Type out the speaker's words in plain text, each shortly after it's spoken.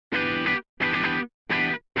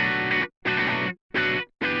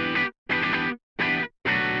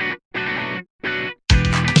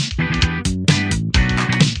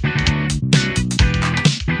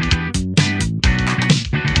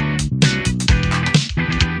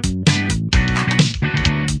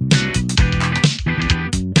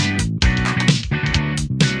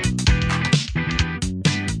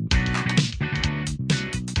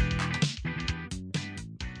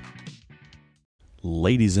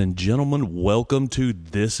Ladies and gentlemen, welcome to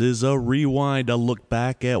This Is a Rewind, a look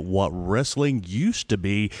back at what wrestling used to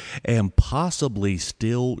be and possibly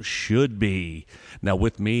still should be. Now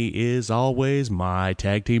with me is always my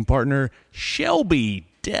tag team partner, Shelby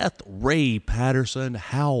Death Ray Patterson.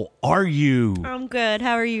 How are you? I'm good.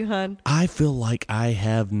 How are you, hon? I feel like I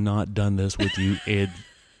have not done this with you in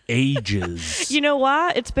ages. You know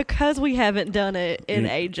why? It's because we haven't done it in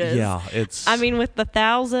ages. Yeah, it's... I mean, with the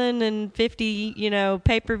 1,050,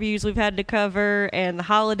 pay-per-views we've had to cover and the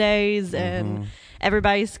holidays and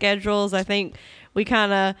everybody's schedules, I think we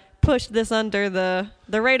kind of pushed this under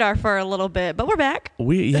the radar for a little bit, but we're back.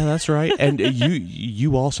 Yeah, that's right. And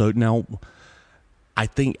you also, now, I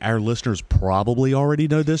think our listeners probably already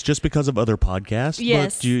know this just because of other podcasts.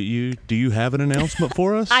 Yes. But do you have an announcement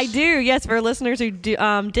for us? I do. Yes, for listeners who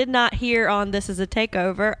did not hear on This Is a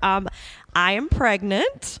Takeover, I am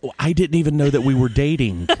pregnant. Well, I didn't even know that we were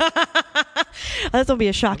dating. This will be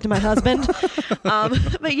a shock to my husband.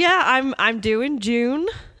 But yeah, I'm due in June,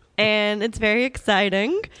 and it's very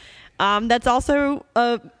exciting. That's also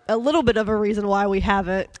a little bit of a reason why we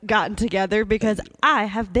haven't gotten together, because I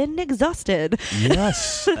have been exhausted.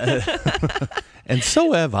 Yes. And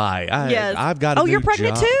so have I. Yes. I've got a new you're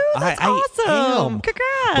pregnant job. too? That's awesome.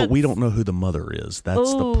 Congrats. But we don't know who the mother is.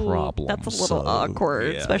 That's the problem. That's a little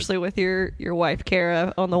awkward, especially with your wife,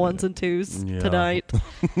 Kara, on the ones and twos tonight.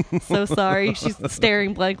 So sorry. She's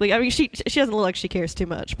staring blankly. I mean, she doesn't look like she cares too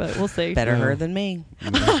much, but we'll see. Better her than me.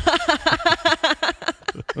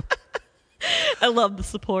 I love the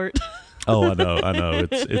support. Oh, I know.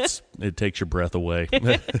 It takes your breath away.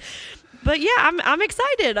 But yeah, I'm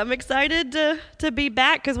excited. I'm excited to be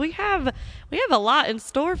back, because we have a lot in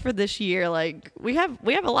store for this year. Like we have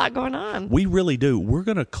a lot going on. We really do. We're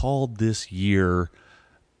gonna call this year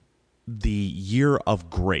the Year of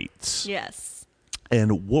Greats. Yes.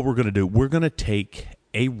 And what we're gonna do, we're gonna take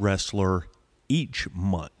a wrestler each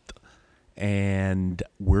month, and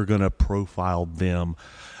we're gonna profile them.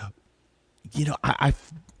 I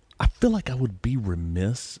feel like I would be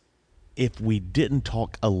remiss if we didn't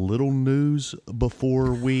talk a little news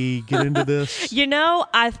before we get into this.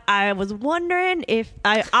 I was wondering if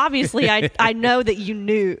I know that you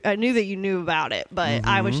knew. I knew that you knew about it, but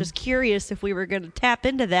I was just curious if we were going to tap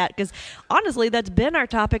into that, because honestly, that's been our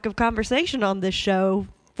topic of conversation on this show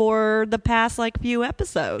for the past few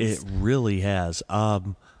episodes. It really has.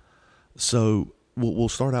 So we'll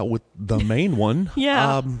start out with the main one.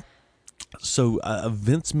 Yeah. So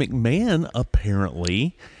Vince McMahon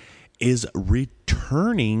apparently is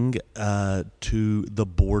returning to the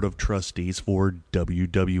board of trustees for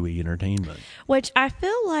WWE Entertainment. Which I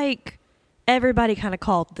feel like everybody kind of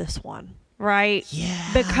called this one, right?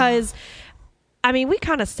 Yeah. Because, I mean, we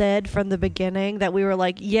kind of said from the beginning that we were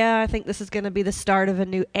like, yeah, I think this is going to be the start of a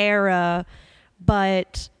new era,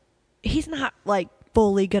 but he's not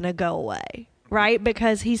fully going to go away, right?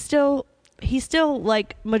 Because he's still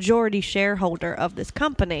majority shareholder of this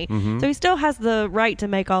company. So he still has the right to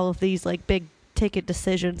make all of these big ticket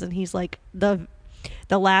decisions, and he's the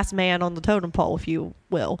last man on the totem pole, if you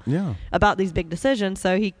will, about these big decisions.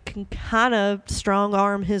 So he can kind of strong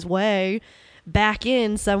arm his way back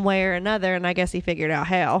in some way or another, and I guess he figured out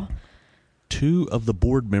how. 2 of the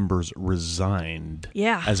board members resigned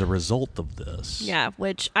as a result of this. Yeah,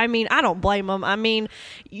 which, I mean, I don't blame them. I mean,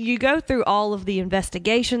 you go through all of the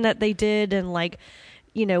investigation that they did and,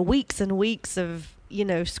 weeks and weeks of,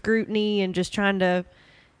 scrutiny and just trying to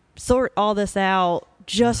sort all this out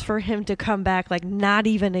just for him to come back, not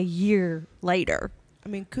even a year later. I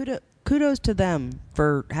mean, kudos to them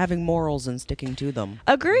for having morals and sticking to them.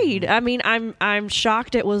 Agreed. I mean, I'm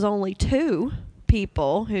shocked it was only 2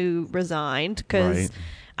 people who resigned, because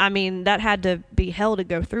I mean, that had to be hell to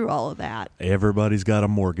go through all of that. Everybody's got a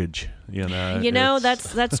mortgage,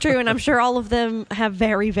 that's true, and I'm sure all of them have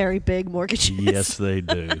very, very big mortgages. Yes, they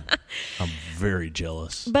do. I'm very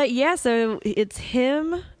jealous. But yeah, so it's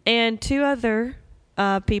him and 2 other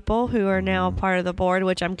people who are now part of the board,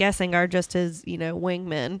 which I'm guessing are just his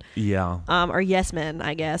wingmen, or yes men,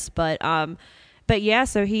 I guess. But yeah,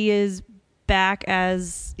 so he is back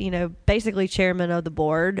as basically chairman of the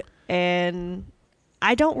board, and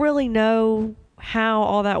I don't really know how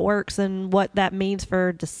all that works and what that means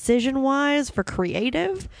for decision wise for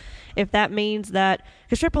creative, if that means that,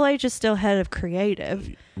 because Triple H is still head of creative,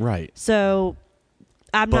 right? So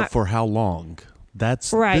but for how long?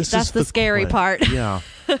 That's right. That's the scary part. Yeah.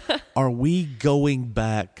 Are we going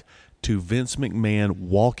back to Vince McMahon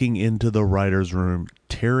walking into the writer's room,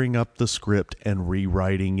 tearing up the script and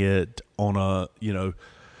rewriting it on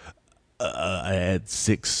at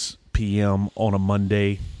 6 p.m. on a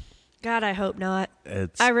Monday? God, I hope not.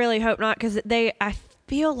 I really hope not, because I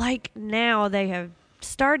feel like now they have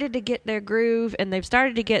started to get their groove and they've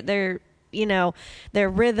started to get their, their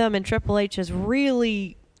rhythm, and Triple H is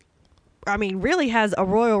really has a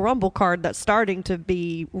Royal Rumble card that's starting to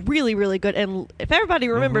be really, really good. And if everybody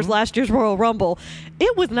remembers last year's Royal Rumble,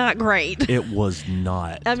 it was not great. It was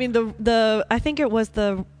not. I mean, I think it was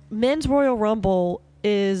the men's Royal Rumble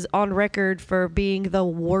is on record for being the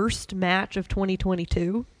worst match of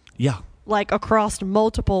 2022. Yeah. Like across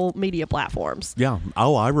multiple media platforms. Yeah.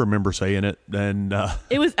 Oh, I remember saying it. And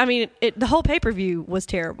it was, the whole pay-per-view was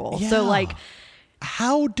terrible. Yeah. So like,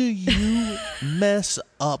 how do you mess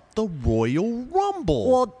up the Royal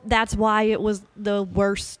Rumble? well, that's why it was the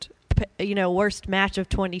worst match of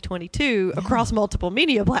 2022 across multiple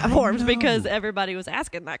media platforms, because everybody was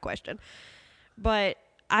asking that question. But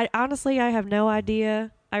I honestly have no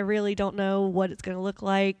idea. I really don't know what it's going to look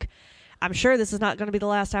like. I'm sure this is not going to be the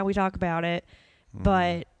last time we talk about it,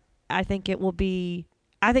 but I think it will be.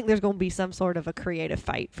 I think there's going to be some sort of a creative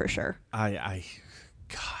fight for sure. I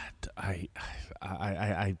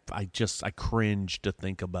cringe to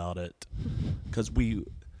think about it, because we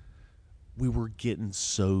were getting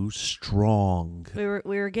so strong. We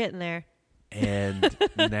were getting there, and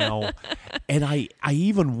now, and I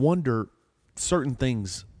even wonder certain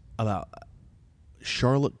things about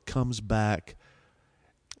Charlotte comes back.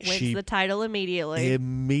 Wins the title immediately.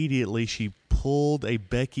 Immediately, she pulled a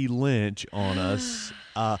Becky Lynch on us,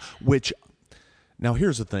 which, now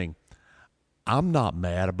here's the thing. I'm not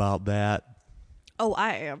mad about that. Oh,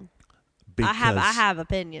 I am. Because I have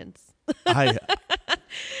opinions. I'm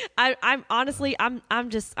honestly,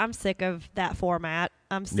 I'm sick of that format.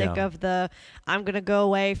 I'm sick of I'm going to go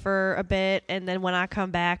away for a bit, and then when I come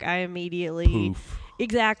back, I immediately... Poof.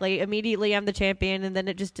 Exactly. Immediately, I'm the champion, and then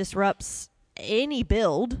it just disrupts any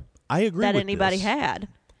build I agree that with anybody this. had.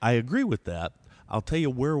 I agree with that. I'll tell you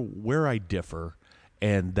where I differ,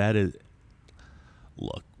 and that is,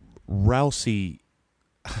 look, Rousey,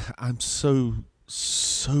 I'm so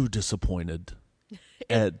disappointed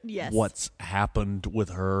at Yes. what's happened with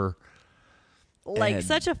her. Like, And-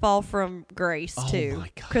 such a fall from grace, Oh too.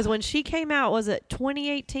 my God. Because when she came out, was it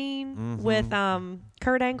 2018 with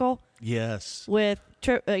Kurt Angle? Yes. With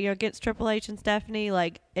against Triple H and Stephanie,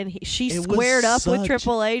 she It was squared up with such-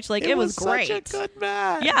 Triple H, it was great. Such a good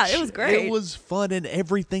match. Yeah, it was great. It was fun, and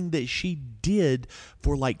everything that she did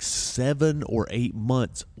for like 7 or 8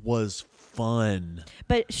 months was fun.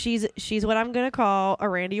 But she's what I'm gonna call a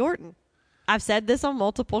Randy Orton. I've said this on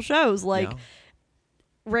multiple shows. Yeah.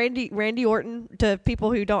 Randy Orton, to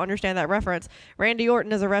people who don't understand that reference, Randy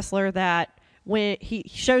Orton is a wrestler that when he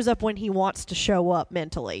shows up when he wants to show up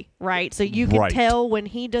mentally, right? So you can Right. tell when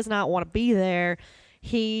he does not want to be there,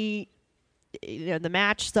 the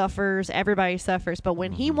match suffers, everybody suffers, but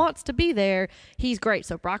when he wants to be there, he's great.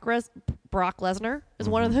 So Brock Lesnar is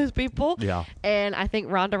one of those people. Yeah. And I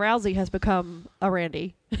think Ronda Rousey has become a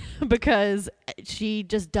Randy because she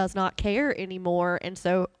just does not care anymore, and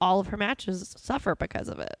so all of her matches suffer because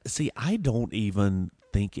of it. See, I don't even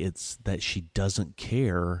think it's that she doesn't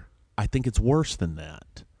care. I think it's worse than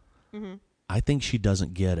that. I think she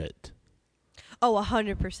doesn't get it. Oh,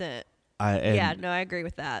 100%. I agree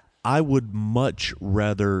with that. I would much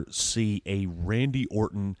rather see a Randy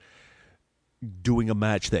Orton doing a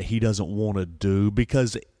match that he doesn't want to do,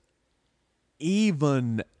 because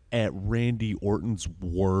even at Randy Orton's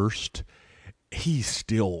worst, he's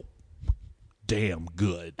still damn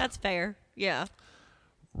good. That's fair. Yeah.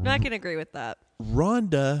 No, I can agree with that.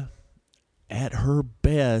 Ronda, at her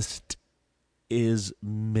best, is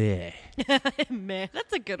meh. Man,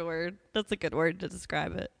 that's a good word. That's a good word to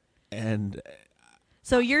describe it. And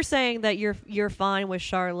So you're saying that you're fine with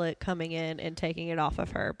Charlotte coming in and taking it off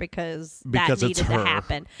of her because that it's needed her. to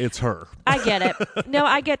happen. It's her. I get it. No,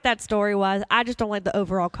 I get that story-wise. I just don't like the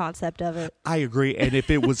overall concept of it. I agree. And if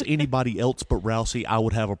it was anybody else but Rousey, I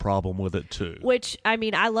would have a problem with it too. Which, I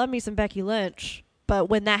love me some Becky Lynch, but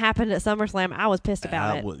when that happened at SummerSlam, I was pissed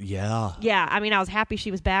about it. Yeah. Yeah, I was happy she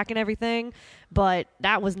was back and everything, but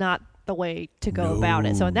that was not the way to go about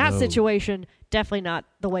it. So in that situation, definitely not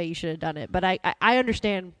the way you should have done it. But I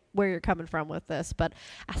understand where you're coming from with this, but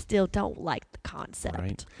I still don't like the concept.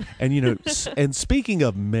 Right. And, and speaking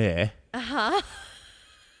of meh,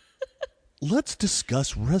 let's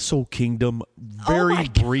discuss Wrestle Kingdom very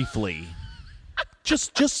briefly.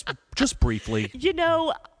 Just briefly.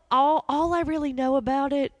 All I really know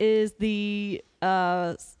about it is the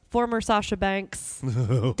former Sasha Banks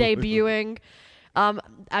debuting.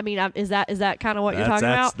 Is that kind of what you're talking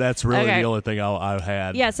about? That's really the only thing I've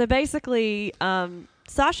had. Yeah. So basically,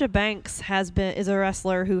 Sasha Banks is a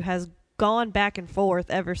wrestler who has gone back and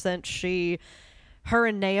forth ever since her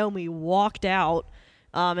and Naomi walked out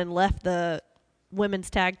and left the women's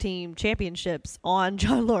tag team championships on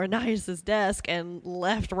John Laurinaitis' desk and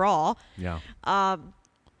left Raw. Yeah.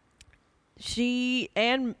 She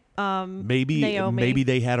and Maybe Naomi.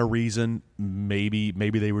 they had a reason. Maybe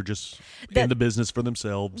they were just in the business for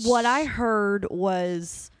themselves. What I heard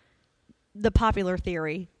was the popular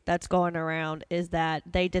theory that's going around is that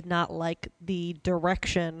they did not like the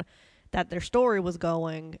direction that their story was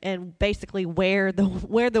going, and basically where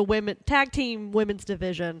the women tag team women's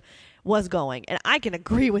division was going. And I can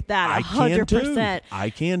agree with that 100%. I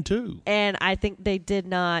can too. And I think they did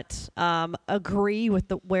not agree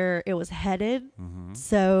with where it was headed.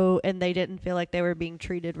 So, and they didn't feel like they were being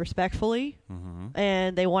treated respectfully.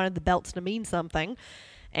 And they wanted the belts to mean something,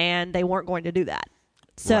 and they weren't going to do that.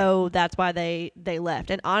 So that's why they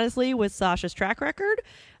left. And honestly, with Sasha's track record,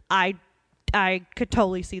 I could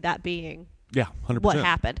totally see that being 100%. what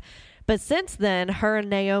happened. But since then, her and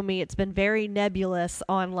Naomi, it's been very nebulous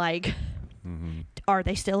on like, are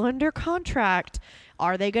they still under contract?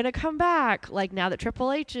 Are they going to come back? Like now that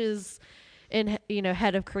Triple H is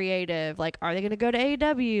head of creative, like are they going to go to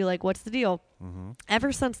AEW? Like what's the deal?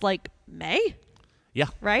 Ever since like May, Yeah.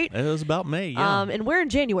 right? It was about May. Yeah. And we're in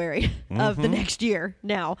January of the next year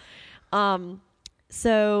now.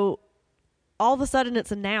 So all of a sudden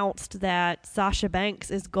it's announced that Sasha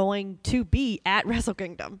Banks is going to be at Wrestle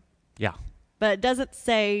Kingdom. Yeah. But it doesn't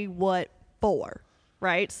say what for,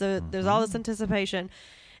 right? So there's all this anticipation.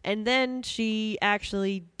 And then she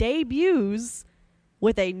actually debuts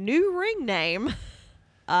with a new ring name.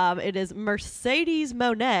 It is Mercedes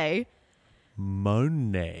Moné.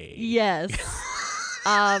 Monet. Yes.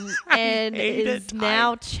 And hate is it.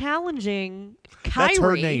 now challenging Kyrie. That's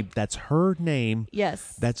her name. That's her name.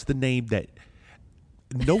 Yes. That's the name that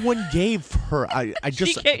no one gave her. I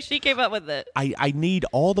just she came up with it. I need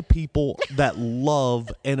all the people that love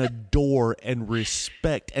and adore and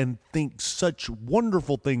respect and think such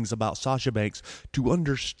wonderful things about Sasha Banks to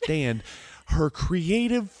understand her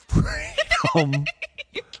creative freedom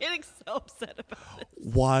You're getting so upset about it.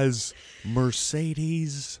 was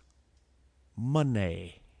Mercedes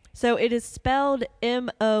Moné. So it is spelled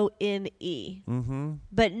M-O-N-E.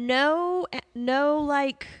 But no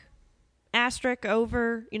like asterisk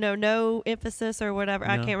over, no emphasis or whatever.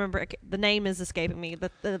 I No. can't remember. The name is escaping me.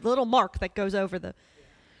 The little mark that goes over the,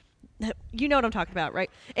 you know what I'm talking about, right?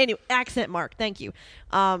 Anyway, accent mark. Thank you.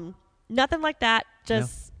 Nothing like that.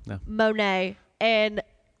 Just No. Monet. And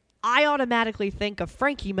I automatically think of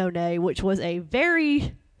Frankie Monet, which was a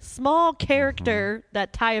very small character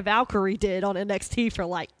that Taya Valkyrie did on NXT for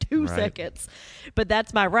like 2 Right. seconds. But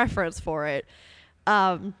that's my reference for it.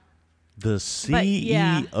 The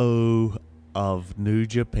CEO of New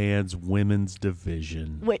Japan's women's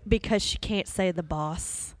division. Because she can't say the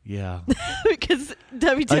boss. Yeah. Because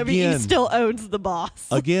WWE Again. still owns the boss.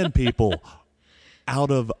 Again, people,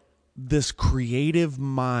 out of this creative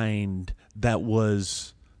mind that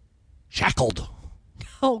was shackled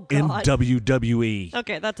Oh, in God. WWE,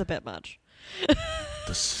 Okay, that's a bit much.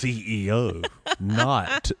 the CEO,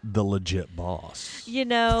 not the legit boss.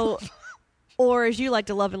 Or as you like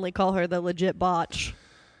to lovingly call her, the legit botch.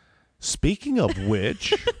 Speaking of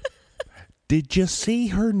which, did you see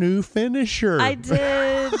her new finisher? I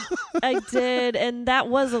did. I did. And that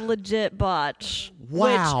was a legit botch.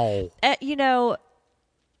 Wow. Which,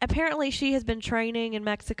 apparently she has been training in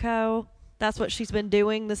Mexico. That's what she's been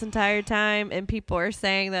doing this entire time. And people are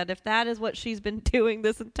saying that if that is what she's been doing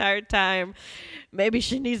this entire time, maybe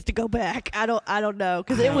she needs to go back. I don't know.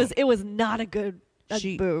 Because it was not a good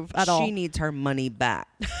move at all. She needs her money back.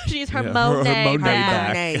 She's her Yeah, Monet, her Monet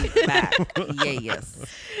back. back. Money back. Yes.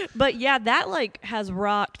 But yeah, that has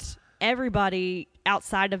rocked everybody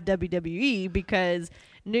outside of WWE because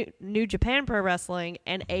New Japan Pro Wrestling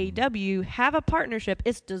and AEW have a partnership.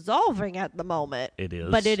 It's dissolving at the moment. It is.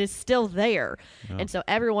 But it is still there. Yeah. And so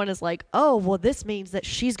everyone is like, oh, well, this means that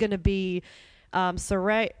she's going to be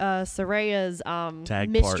Saraya's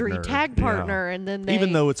mystery partner. tag Yeah. partner. And then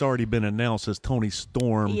Even though it's already been announced as Tony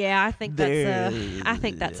Storm. yeah, I think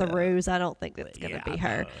that's a ruse. I don't think that's going to be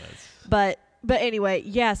her. no, But anyway,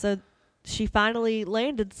 yeah, so she finally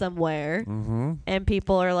landed somewhere, and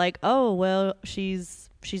people are like, "Oh, well, she's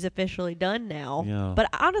officially done now." Yeah. But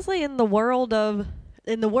honestly, in the world of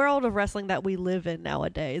wrestling that we live in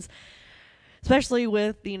nowadays, especially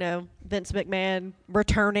with Vince McMahon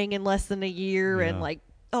returning in less than a year, Yeah. and like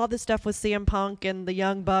all this stuff with CM Punk and the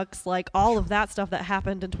Young Bucks, like all of that stuff that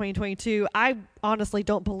happened in 2022, I honestly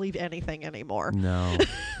don't believe anything anymore. No.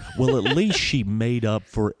 Well, at least she made up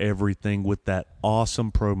for everything with that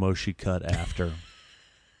awesome promo she cut after.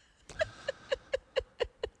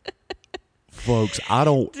 Folks, I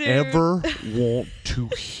don't Dude. ever want to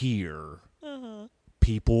hear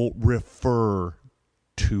people refer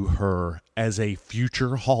to her as a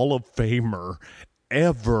future Hall of Famer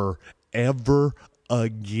ever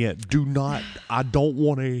again. I don't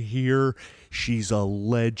want to hear she's a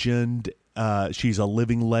legend. She's a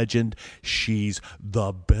living legend. She's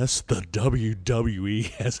the best the WWE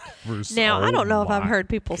has ever seen. Now, I don't know if I've my heard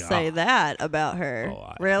people say God. that about her.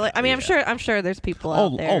 Oh, Really? I mean, yeah. I'm sure there's people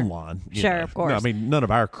out there. Online. you Sure, know. of course. No, I mean, none of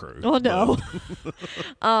our crew. Well, no.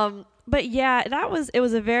 But yeah, it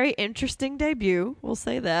was a very interesting debut. We'll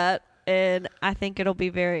say that, and I think it'll be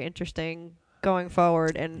very interesting going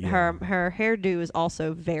forward. And Yeah. her hairdo is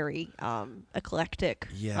also very eclectic.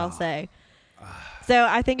 Yeah. I'll say. So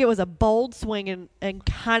I think it was a bold swing and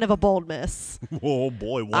kind of a bold miss. Oh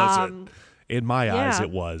boy, was Um, it? In my eyes, yeah.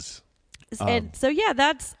 it was. And so yeah,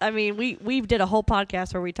 that's. I mean, we did a whole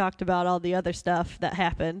podcast where we talked about all the other stuff that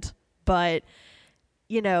happened, but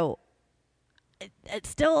you know, it's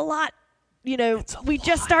still a lot. You know, It's a we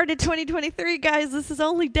just lot. started 2023, guys. This is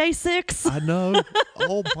only day 6. I know.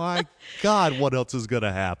 Oh my God, what else is going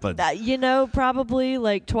to happen? You know, probably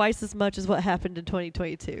like twice as much as what happened in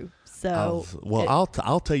 2022. So,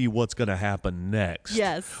 I'll tell you what's going to happen next.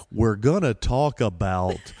 Yes. We're going to talk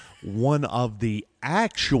about one of the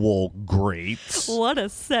actual greats. what a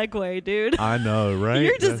segue, dude. I know, right?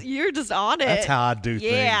 You're just on it. That's how I do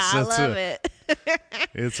things. Yeah, I That's love it.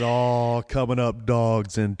 It's all coming up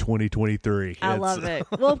dogs in 2023. I love it.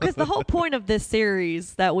 Well, because the whole point of this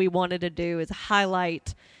series that we wanted to do is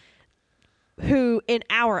highlight who, in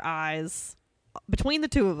our eyes, between the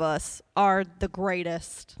two of us, are the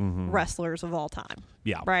greatest wrestlers of all time.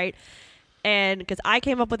 Yeah. Right? And because I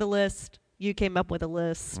came up with a list, you came up with a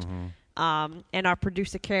list, and our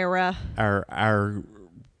producer, Kara, Our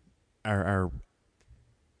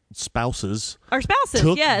spouses our spouses,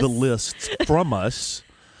 took yes. the lists from us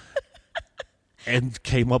and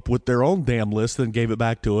came up with their own damn list and gave it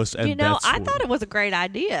back to us. And You know, that's I thought it was a great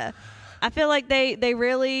idea. I feel like they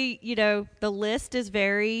really, you know, the list is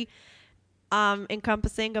very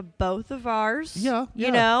encompassing of both of ours. Yeah.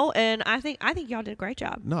 You know, and I think y'all did a great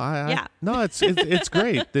job. no, Yeah. no, it's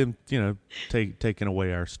great. Them, taking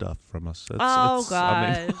away our stuff from us. Oh it's,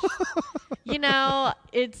 I mean, gosh. You know,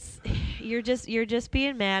 you're just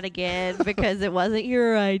being mad again because it wasn't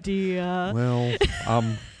your idea. well,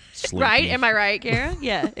 I'm sleepy. Right? Am I right, Kara?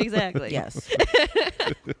 Yeah, exactly. Yes.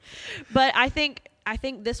 But I think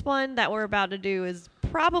this one that we're about to do is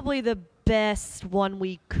probably the best one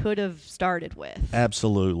we could have started with.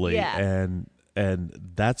 Absolutely. Yeah. And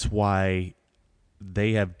that's why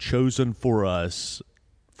they have chosen for us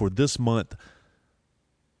for this month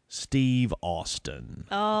Steve Austin.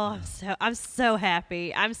 Oh, I'm so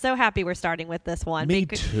happy. I'm so happy we're starting with this one. Me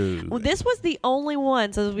too. Well, this was the only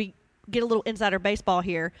one. So as we get a little insider baseball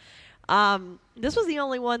here, this was the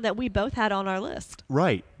only one that we both had on our list.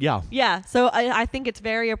 Right. Yeah. Yeah. So I think it's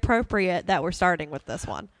very appropriate that we're starting with this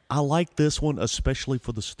one. I like this one, especially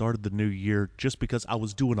for the start of the new year, just because I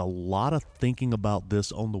was doing a lot of thinking about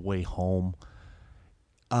this on the way home.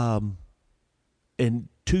 And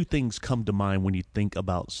two things come to mind when you think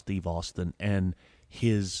about Steve Austin and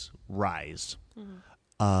his rise.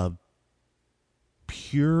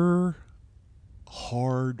 Pure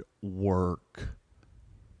hard work,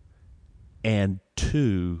 and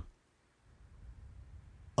two,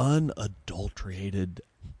 unadulterated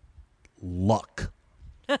luck.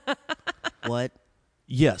 What?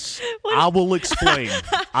 Yes, I will explain.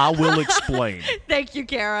 I will explain. Thank you,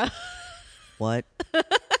 Kara. What?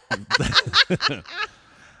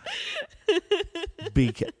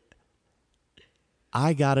 Because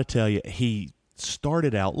I gotta tell you, he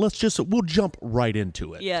started out. We'll jump right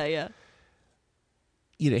into it. Yeah.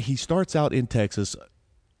 He starts out in Texas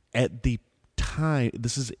at the time.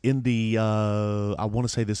 This is in the I want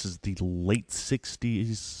to say this is the late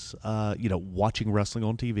 60s. Watching wrestling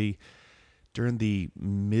on TV during the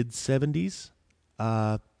mid 70s.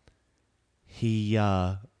 He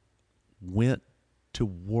went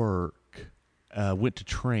to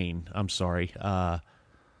train. I'm sorry,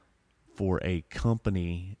 for a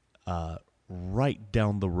company right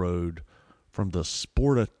down the road from the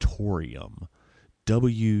Sportatorium,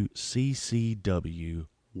 WCCW,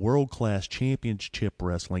 World Class Championship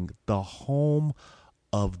Wrestling, the home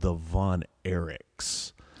of the Von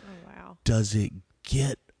Erichs. Oh, wow. Does it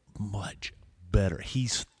get much better?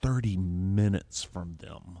 He's 30 minutes from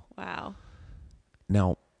them. Wow.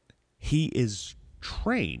 Now, he is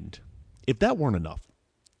trained, if that weren't enough,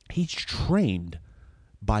 he's trained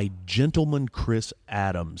by Gentleman Chris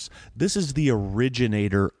Adams. This is the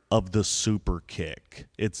originator of the super kick.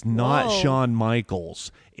 It's not Whoa. Shawn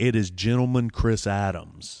Michaels. It is Gentleman Chris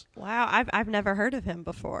Adams. Wow, I've never heard of him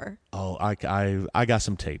before. Oh, I got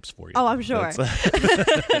some tapes for you. Oh, I'm sure.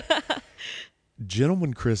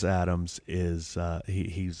 Gentleman Chris Adams is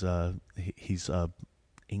he's a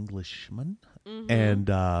Englishman and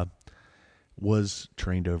was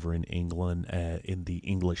trained over in England in the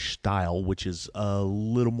English style, which is a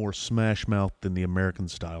little more smash mouth than the American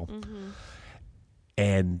style.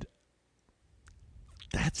 And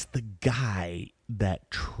that's the guy that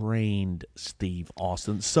trained Steve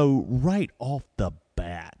Austin. So right off the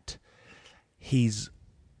bat, he's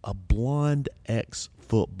a blonde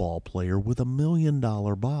ex-football player with $1 million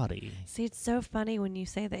body. See, it's so funny when you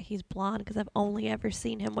say that he's blonde because I've only ever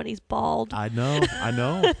seen him when he's bald. I know.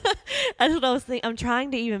 That's what I was thinking. I'm trying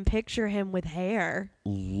to even picture him with hair.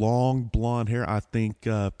 Long blonde hair. I think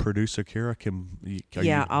producer Kara can.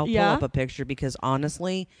 I'll pull Yeah? up a picture because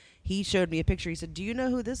honestly, he showed me a picture. He said, "Do you know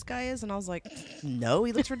who this guy is?" And I was like, "No,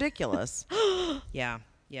 he looks ridiculous." Yeah.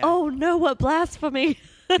 Oh no! What blasphemy!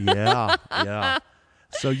 yeah.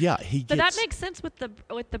 So yeah, he gets, But that makes sense with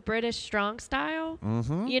the British strong style.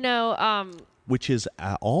 Mhm. You know. which is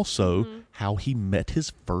also how he met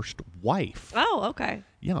his first wife. Oh, okay.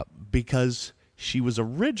 Yeah, because she was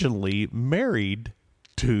originally married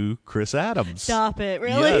to Chris Adams. Stop it!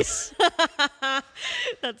 Really? Yes.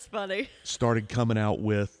 That's funny. Started coming out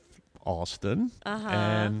with Austin, Uh-huh.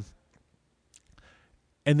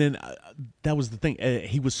 and then that was the thing.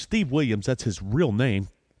 He was Steve Williams. That's his real name.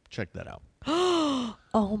 Check that out.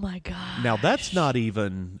 Oh my god. Now that's not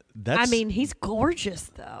even. That's. I mean, he's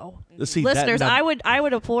gorgeous though. See, Listeners, that, now, I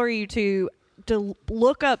would implore you to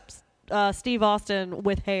look up Steve Austin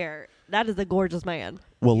with hair. That is a gorgeous man.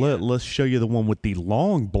 Well, let's show you the one with the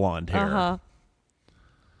long blonde hair. Uh-huh.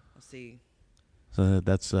 Let's see. So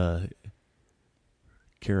that's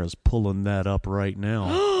Kara's pulling that up right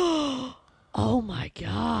now. Oh my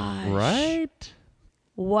gosh. Right?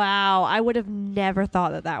 Wow. I would have never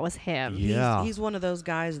thought that was him. Yeah. He's one of those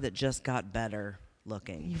guys that just got better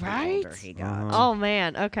looking. the Right? older he got. Oh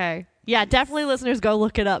man. Okay. Yeah, definitely listeners go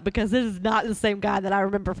look it up because this is not the same guy that I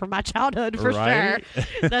remember from my childhood for Right?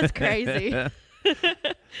 sure. That's crazy.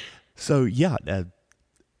 So yeah,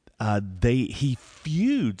 he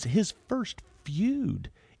feuds. His first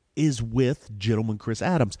feud is with Gentleman Chris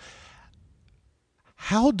Adams.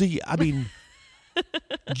 How do you? I mean,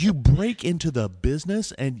 you break into the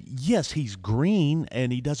business, and yes, he's green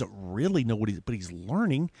and he doesn't really know but he's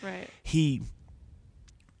learning. Right. He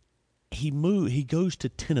goes to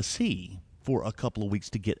Tennessee for a couple of weeks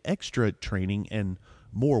to get extra training and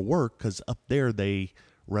more work because up there they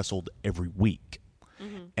wrestled every week.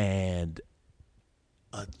 And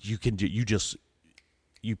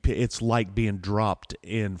it's like being dropped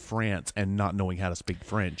in France and not knowing how to speak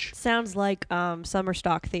French. Sounds like summer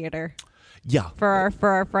stock theater Yeah. for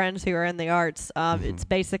our friends who are in the arts. It's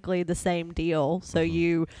basically the same deal. So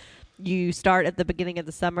you start at the beginning of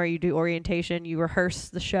the summer, you do orientation, you rehearse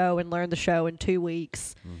the show and learn the show in 2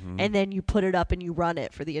 weeks, and then you put it up and you run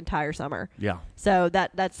it for the entire summer. Yeah. So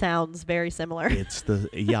that sounds very similar. It's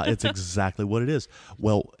it's exactly what it is.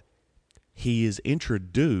 Well, he is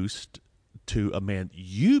introduced to a man.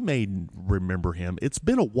 You may remember him. It's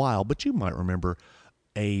been a while, but you might remember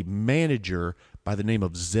a manager by the name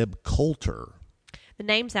of Zeb Coulter. The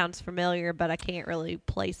name sounds familiar, but I can't really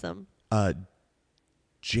place him.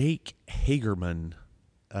 Jake Hagerman.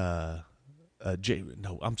 I'm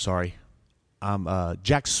sorry.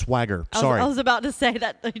 Jack Swagger. Sorry. I was about to say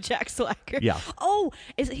that Jack Swagger. Yeah. Oh,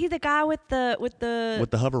 is he the guy with the with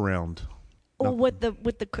the hover round. oh, with the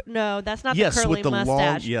no? That's not Yes, the curly with the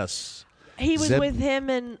mustache. long. Yes. He was Zeb- with him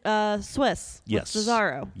in Swiss. Yes. With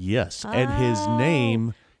Cesaro. Yes, and his Oh.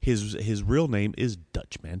 name, his real name is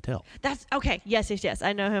Dutch Mantel. That's okay. Yes.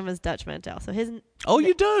 I know him as Dutch Mantel. So his. Oh,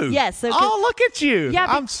 you do? Yes, so oh, look at you! Yeah,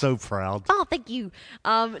 I'm so proud. Oh, thank you.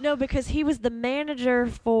 No, because he was the manager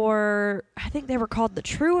for, I think they were called the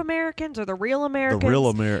True Americans or the Real Americans. Real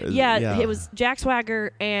Americans, Yeah, yeah. it was Jack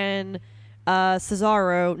Swagger and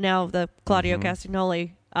Cesaro, now the Claudio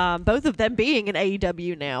Castagnoli. Both of them being in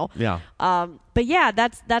AEW now. Yeah. But yeah,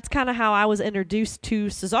 that's kind of how I was introduced to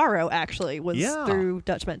Cesaro. Actually, was Yeah. through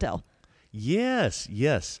Dutch Mantel. Yes.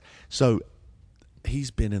 So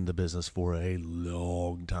he's been in the business for a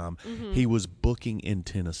long time. He was booking in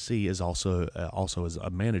Tennessee as also as a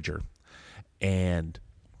manager, and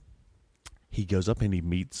he goes up and he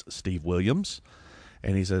meets Steve Williams.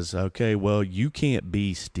 And he says, okay, well, you can't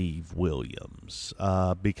be Steve Williams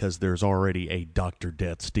because there's already a Dr.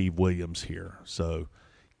 Death Steve Williams here. So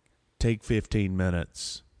take 15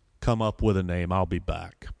 minutes, come up with a name. I'll be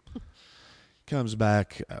back. Comes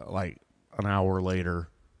back like an hour later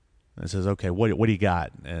and says, okay, what do you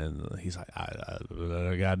got? And he's like,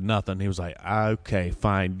 I got nothing. He was like, okay,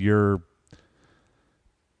 fine. You're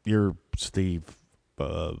Steve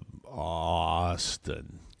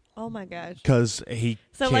Austin. Oh my gosh. Because he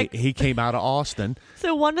came out of Austin.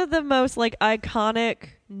 So one of the most like iconic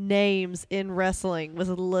names in wrestling was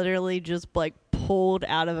literally just like pulled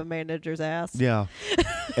out of a manager's ass. Yeah.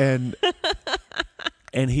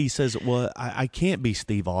 And he says, well, I can't be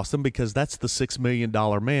Steve Austin because that's the $6 million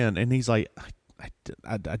man. And he's like,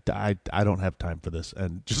 I don't have time for this.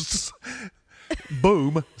 And just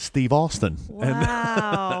boom, Steve Austin.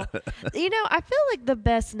 Wow. I feel like the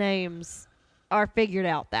best names are figured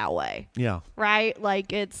out that way. Yeah. Right? Like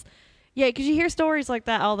because you hear stories like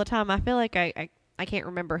that all the time. I feel like I can't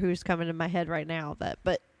remember who's coming to my head right now,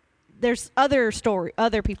 but there's other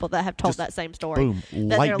people that have told Just that same story. Boom,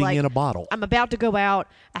 that lightning like, in a bottle. I'm about to go out.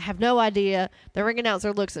 I have no idea. The ring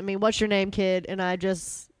announcer looks at me. What's your name, kid? And I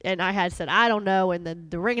had said, I don't know. And then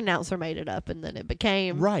the ring announcer made it up, and then it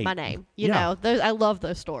became my name. You know, I love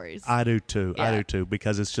those stories. I do too. Yeah. I do too,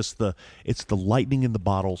 because it's just the lightning in the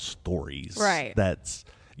bottle stories. Right. That's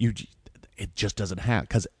it just doesn't happen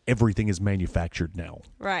because everything is manufactured now.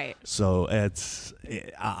 Right. So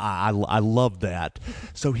I love that.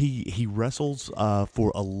 So he wrestles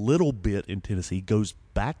for a little bit in Tennessee, goes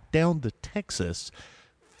back down to Texas,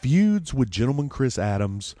 feuds with Gentleman Chris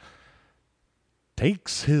Adams,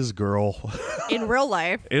 takes his girl In real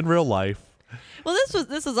life. in real life. Well,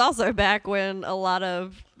 this was also back when a lot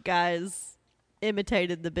of guys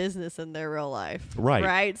imitated the business in their real life. Right.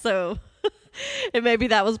 Right. So. And maybe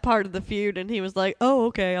that was part of the feud, and he was like, "Oh,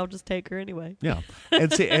 okay, I'll just take her anyway." Yeah,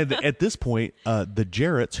 and at this point, the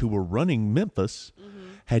Jarretts, who were running Memphis,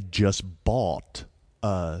 had just bought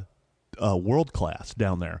World Class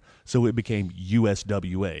down there, so it became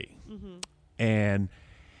USWA, and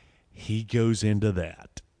he goes into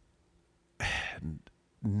that. And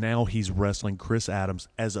now he's wrestling Chris Adams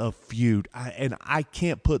as a feud. And I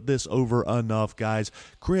can't put this over enough, guys.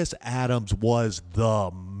 Chris Adams was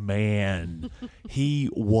the man.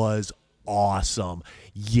 He was awesome.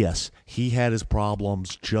 Yes, he had his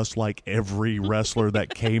problems just like every wrestler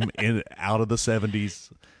that came in out of the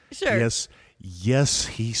 70s. Sure. Yes,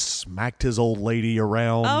 he smacked his old lady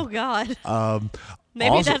around. Oh God. Maybe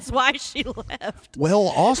also- that's why she left. Well,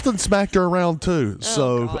 Austin smacked her around too.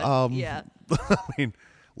 So, God. Yeah. I mean,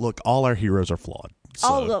 look, all our heroes are flawed. So.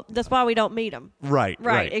 Oh, look, that's why we don't meet them. Right.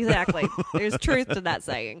 Exactly. There's truth to that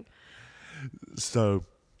saying. So,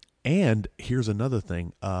 and here's another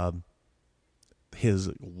thing. His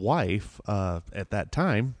wife, at that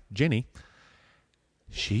time, Jenny,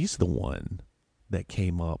 she's the one that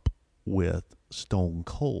came up with Stone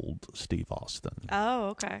Cold Steve Austin. Oh,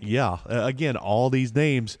 okay. Yeah. Again, all these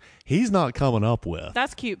names he's not coming up with.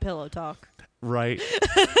 That's cute pillow talk. Right.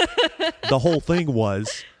 The whole thing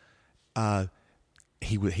was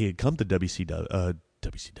he had come to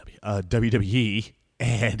WWE,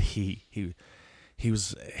 and he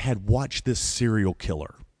had watched this serial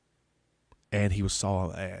killer, and he was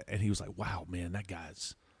like, wow, man, that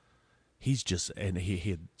guy's and he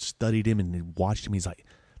had studied him and he watched him. He's like,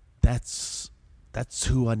 that's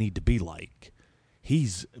who I need to be like.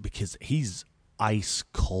 Because he's ice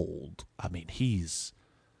cold. I mean,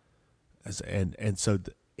 so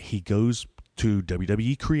he goes to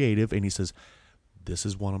WWE Creative and he says, this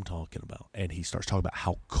is what I'm talking about. And he starts talking about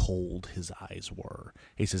how cold his eyes were.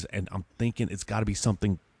 He says, and I'm thinking it's got to be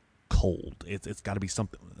something cold. It's got to be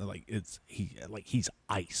something like he's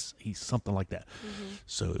ice. He's something like that. Mm-hmm.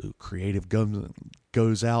 So Creative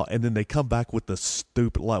goes out, and then they come back with the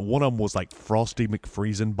stupid, like one of them was like Frosty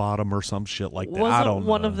McFreezenbottom or some shit like that. I don't know.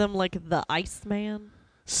 One of them like the Iceman?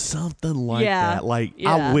 Something like that. Like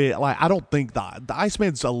I don't think the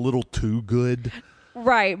Iceman's a little too good.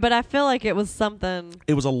 Right, but I feel like it was something.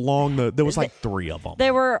 It was there was like three of them. They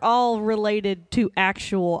were all related to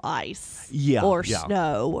actual ice, or yeah.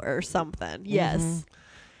 snow or something. Yes. Mm-hmm.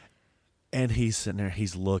 And he's sitting there,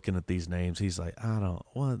 he's looking at these names. He's like,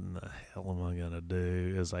 what in the hell am I gonna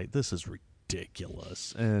do? It's like, this is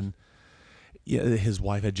ridiculous. And yeah, his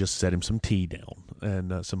wife had just set him some tea down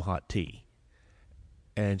and some hot tea.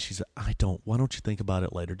 And she said, why don't you think about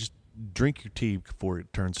it later? Just drink your tea before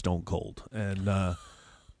it turns stone cold. And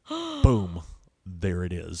boom, there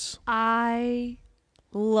it is. I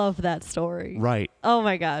love that story. Right. Oh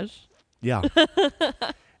my gosh. Yeah.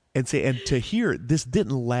 and to hear, this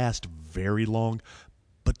didn't last very long,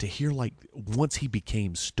 but to hear like once he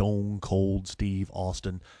became Stone Cold Steve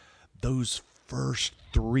Austin, those first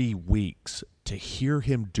 3 weeks to hear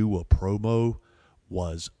him do a promo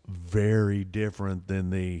was very different than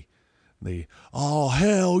the oh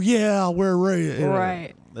hell yeah, we're ready.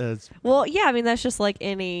 Right. Well, yeah, I mean that's just like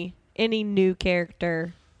any new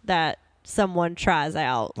character that someone tries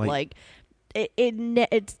out. Like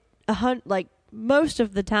it's like most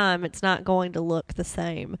of the time it's not going to look the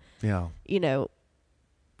same. Yeah. You know,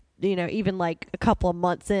 even like a couple of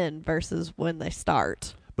months in versus when they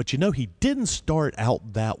start. But he didn't start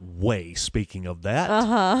out that way, speaking of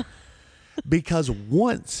that. Because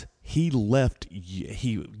once he left,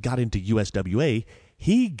 he got into USWA,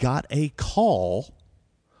 he got a call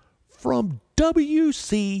from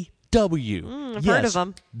WCW. I've heard of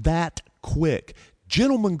them. That quick.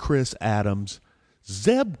 Gentleman Chris Adams,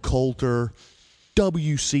 Zeb Coulter,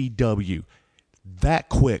 WCW. That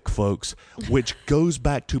quick, folks, which goes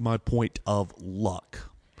back to my point of luck.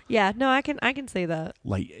 Yeah, no, I can see that.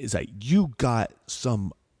 Like, is that you got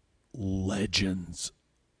some legends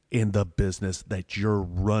in the business that you're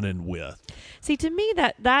running with. See, to me,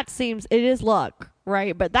 that seems, it is luck,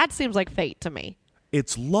 right? But that seems like fate to me.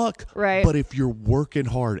 It's luck, right? But if you're working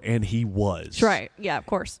hard, and he was. Right, yeah, of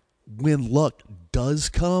course. When luck does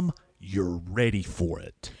come, you're ready for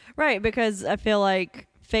it. Right, because I feel like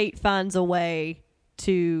fate finds a way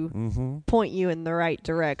to point you in the right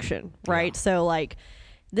direction, right? Yeah. So, like,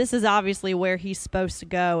 this is obviously where he's supposed to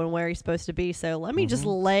go and where he's supposed to be. So let me just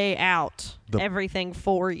lay out everything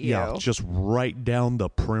for you. Yeah, just right down the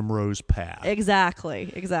primrose path.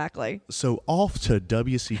 Exactly. So off to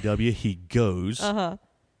WCW he goes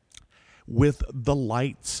with the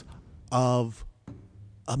lights of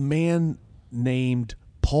a man named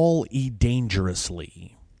Paul E.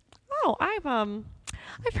 Dangerously. Oh, I've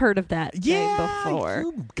heard of that name before.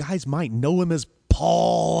 You guys might know him as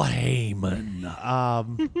Paul Heyman.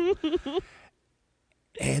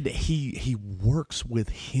 And he works with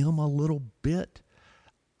him a little bit.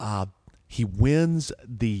 He wins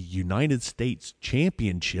the United States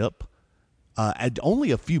Championship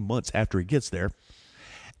only a few months after he gets there.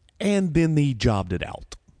 And then he jobbed it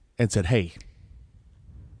out and said, hey,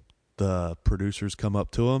 the producers come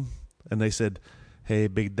up to him and they said, hey,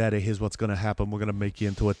 Big Daddy, here's what's going to happen. We're going to make you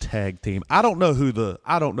into a tag team. I don't know who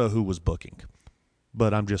was booking.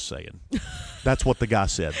 But I'm just saying. That's what the guy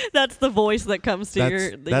said. That's the voice that comes to your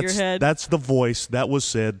head. That's the voice that was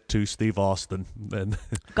said to Steve Austin. And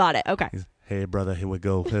got it. Okay. Hey, brother, here we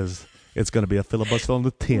go. It's going to be a filibuster on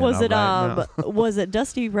the 10. Was it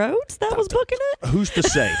Dusty Rhodes that was booking it? Who's to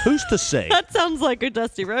say? That sounds like a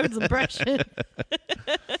Dusty Rhodes impression.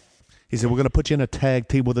 He said, we're going to put you in a tag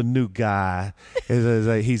team with a new guy.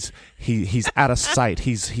 He's out of sight.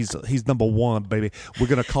 He's number one, baby. We're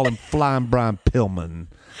going to call him Flying Brian Pillman.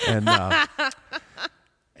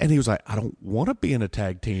 And he was like, I don't want to be in a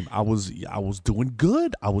tag team. I was doing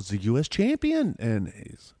good. I was the U.S. champion. And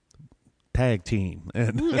he's tag team.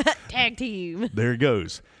 And tag team. There it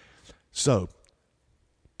goes. So,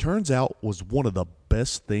 turns out was one of the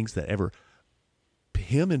best things that ever.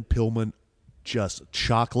 Him and Pillman, just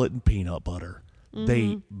chocolate and peanut butter.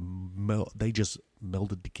 They just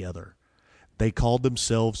melded together. They called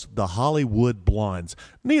themselves the Hollywood Blondes.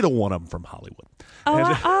 Neither one of them from Hollywood.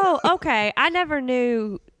 Okay. I never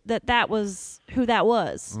knew that was who that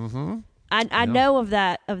was. I know of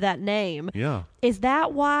that name. Yeah. Is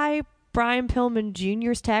that why Brian Pillman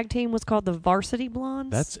Jr.'s tag team was called the Varsity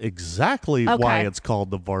Blondes? That's exactly why it's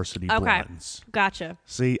called the Varsity Blondes. Gotcha.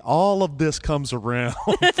 See, all of this comes around,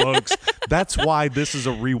 folks. That's why This Is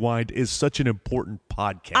a Rewind is such an important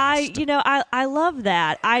podcast. I love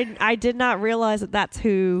that. I did not realize that that's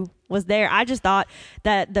who was there. I just thought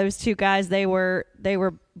that those two guys, they were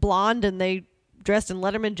blonde and they dressed in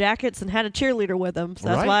Letterman jackets and had a cheerleader with them. So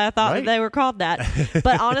that's why I thought that they were called that.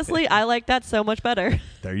 But honestly, I like that so much better.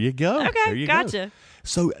 There you go. Okay, there you gotcha. Go.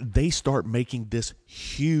 So they start making this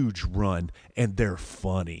huge run, and they're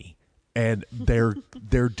funny. And they're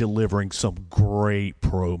delivering some great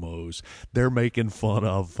promos. They're making fun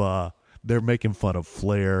of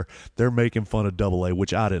Flair. They're making fun of Double A,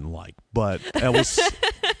 which I didn't like, but that was.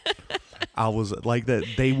 I was like that.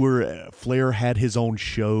 Flair had his own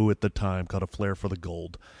show at the time called A Flair for the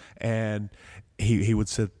Gold, and he would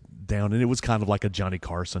sit down, and it was kind of like a Johnny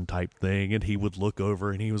Carson type thing, and he would look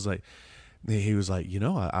over, and he was like,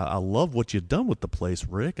 I love what you've done with the place,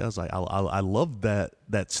 Rick. I was like, I love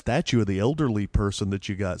that statue of the elderly person that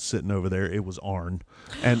you got sitting over there. It was Arn,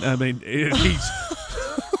 and I mean he's.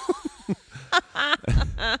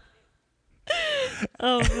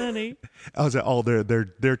 Oh, funny. I was like,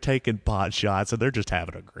 they're taking pot shots and they're just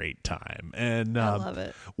having a great time. And I love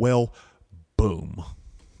it. Well, boom.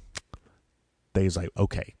 They was like,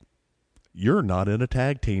 okay, you're not in a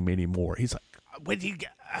tag team anymore. He's like, what do you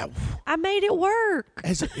get? I made it work.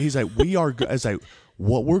 He's like,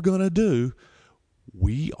 what we're going to do,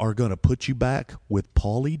 we are going to put you back with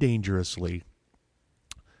Paulie Dangerously,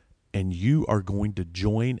 and you are going to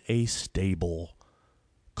join a stable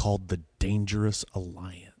called the Dangerous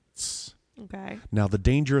Alliance. Okay. Now, the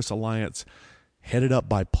Dangerous Alliance, headed up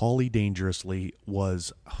by Paulie Dangerously,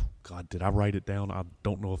 was, oh God, did I write it down? I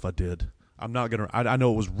don't know if I did. I'm not going to, I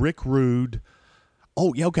know it was Rick Rude.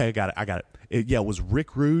 Oh, yeah, okay, I got it. It was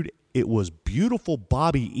Rick Rude. It was beautiful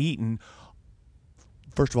Bobby Eaton.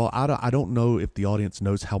 First of all, I don't know if the audience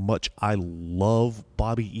knows how much I love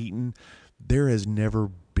Bobby Eaton. There has never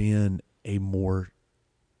been a more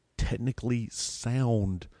technically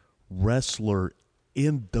sound wrestler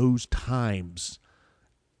in those times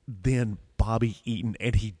than Bobby Eaton,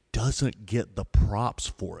 and he doesn't get the props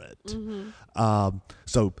for it. Mm-hmm.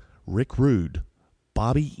 So Rick Rude,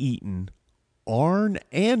 Bobby Eaton, Arn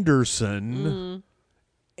Anderson,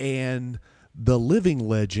 and the living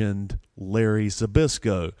legend Larry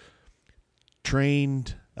Zbyszko,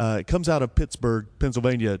 trained. It comes out of Pittsburgh,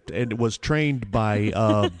 Pennsylvania, and it was trained by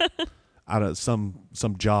some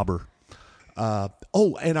jobber.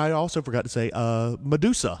 And I also forgot to say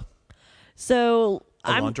Medusa. So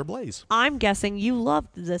Alundra Blaze. I'm guessing you loved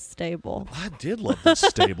this stable. I did love this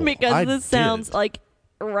stable because this sounds like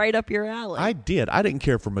right up your alley. I did. I didn't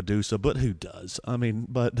care for Medusa, but who does? I mean,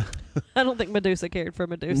 but I don't think Medusa cared for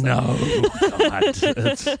Medusa. No,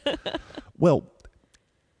 God. Well,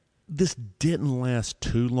 this didn't last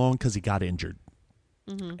too long because he got injured.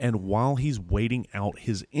 Mm-hmm. And while he's waiting out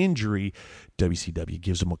his injury, WCW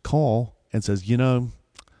gives him a call and says, your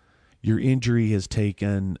injury has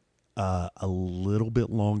taken a little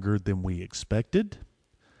bit longer than we expected.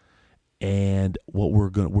 And what we're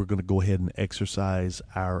going to go ahead and exercise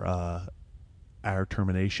our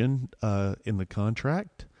termination in the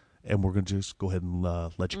contract, and we're going to just go ahead and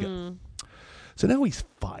let you go. So now he's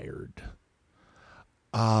fired.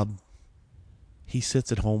 He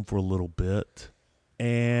sits at home for a little bit,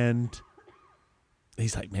 and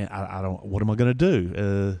he's like, "Man, I don't. What am I going to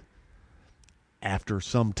do?" After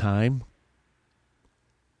some time,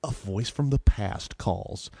 a voice from the past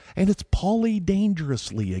calls, and it's Paulie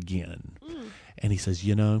Dangerously again. And he says,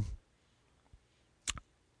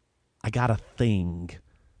 I got a thing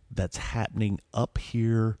that's happening up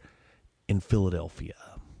here in Philadelphia,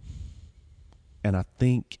 and I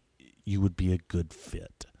think you would be a good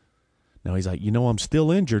fit. Now he's like, I'm still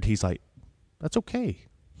injured. He's like, that's okay.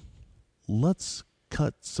 Let's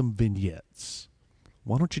cut some vignettes.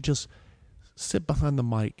 Why don't you just sit behind the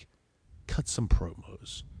mic, cut some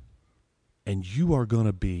promos, and you are going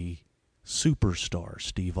to be superstar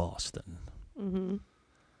Steve Austin. Mm-hmm.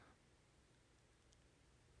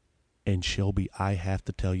 And Shelby, I have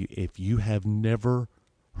to tell you, if you have never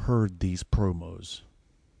heard these promos,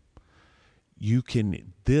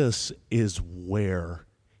 this is where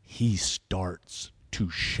he starts to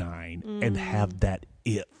shine and have that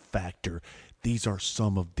it factor. These are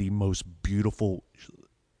some of the most beautiful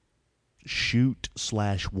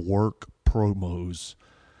shoot/work promos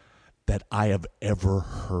that I have ever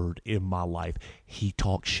heard in my life. He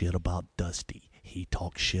talks shit about Dusty. He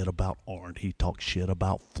talks shit about Arn. He talks shit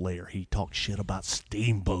about Flair. He talks shit about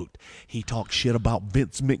Steamboat. He talks shit about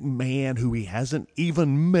Vince McMahon, who he hasn't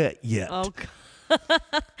even met yet. Oh,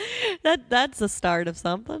 that's the start of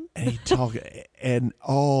something. And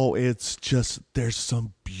it's just, there's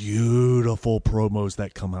some beautiful promos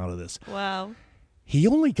that come out of this. Wow. He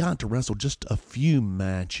only got to wrestle just a few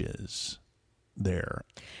matches there.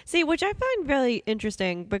 See, which I find really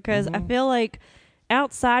interesting because I feel like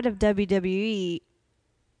outside of WWE,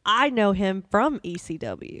 I know him from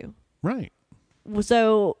ECW. Right.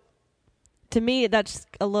 So to me, that's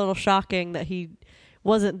a little shocking that he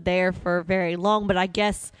wasn't there for very long, but I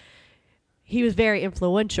guess he was very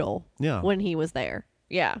influential when he was there.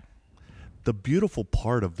 Yeah. The beautiful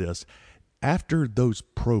part of this, after those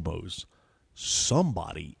promos,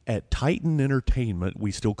 somebody at Titan Entertainment,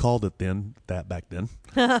 we still called it that back then,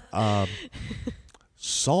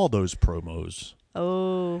 saw those promos.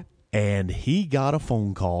 Oh. And he got a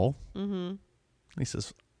phone call. Mm-hmm. He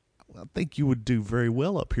says, I think you would do very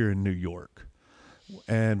well up here in New York.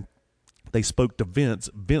 And they spoke to Vince.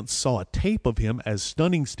 Vince saw a tape of him as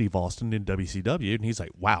Stunning Steve Austin in WCW, and he's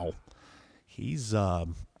like, wow, he's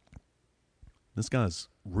this guy's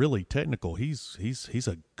really technical. He's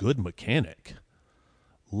a good mechanic.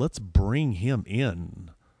 Let's bring him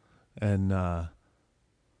in, and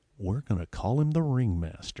we're gonna call him the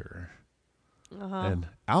Ringmaster. And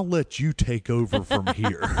I'll let you take over from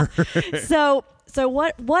here. So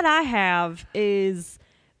what I have is,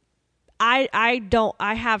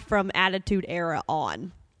 I have from Attitude Era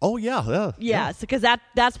on. Oh yeah. Yes, because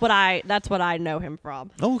that's what I know him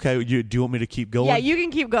from. Oh, okay. Do you want me to keep going? Yeah, you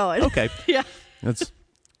can keep going. Okay. Yeah. That's.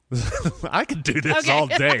 I could do this Okay. all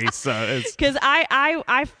day. So it's. Because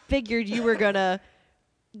I figured you were gonna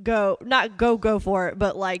not go for it,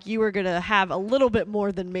 but like you were gonna have a little bit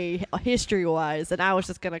more than me history wise, and I was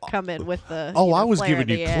just gonna come in with the. Oh, I was flair giving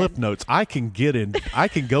at you the clip end. notes. I can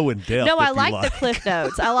go in depth. No, if I you like the cliff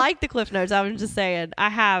notes. I like the cliff notes. I was just saying, I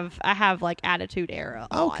have like Attitude Era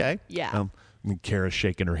on. Okay. Yeah. And Kara's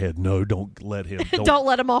shaking her head. No, don't let him. Don't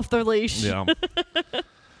let him off the leash. Yeah.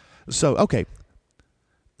 So okay.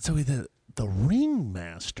 So the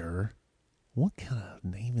ringmaster. What kind of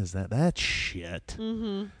name is that? That's shit.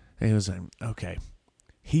 Mm-hmm. And he was like, okay.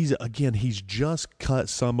 He's just cut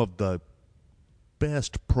some of the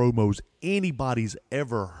best promos anybody's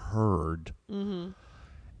ever heard. Mm-hmm.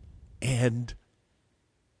 And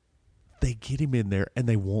they get him in there and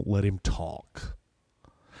they won't let him talk.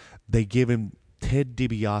 They give him Ted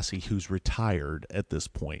DiBiase, who's retired at this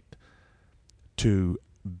point, to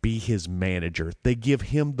be his manager. They give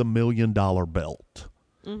him the $1 million belt.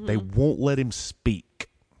 Mm-hmm. They won't let him speak.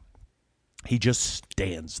 He just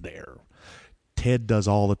stands there. Ted does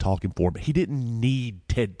all the talking for him. He didn't need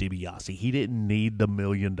Ted DiBiase. He didn't need the $1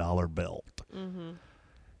 million belt. Mm-hmm.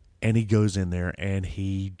 And he goes in there and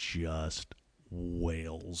he just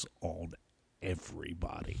wails on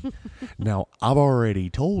everybody. Now, I've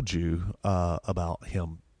already told you about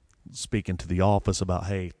him speaking to the office about,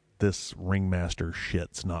 hey, this ringmaster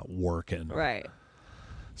shit's not working. Right.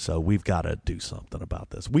 So we've got to do something about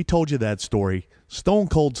this. We told you that story. Stone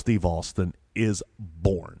Cold Steve Austin is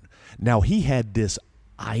born. Now, he had this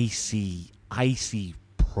icy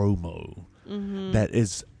promo that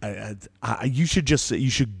is, you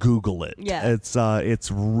should Google it. Yeah.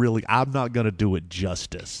 It's really, I'm not going to do it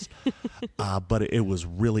justice. But it was,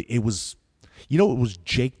 it was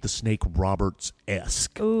Jake the Snake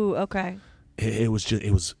Roberts-esque. Ooh, okay. He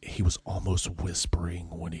was almost whispering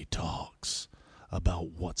when he talks about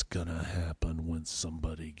what's gonna happen when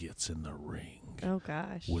somebody gets in the ring. Oh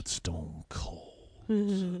gosh. With Stone Cold.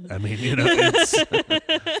 I mean, it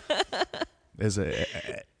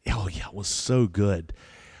was so good.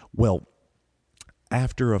 Well,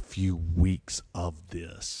 after a few weeks of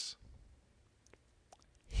this,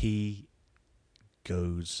 he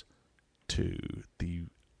goes to the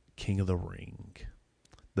King of the Ring.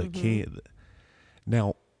 The king.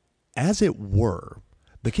 Now, as it were,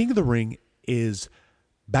 the King of the Ring is,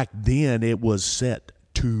 back then it was set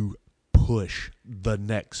to push the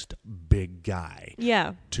next big guy.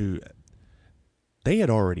 Yeah. They had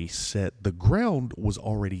already set, the ground was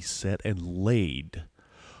already set and laid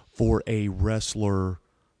for a wrestler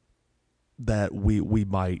that we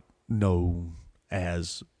might know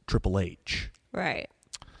as Triple H. Right.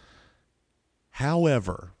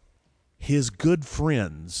 However, his good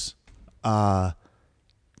friends, Scott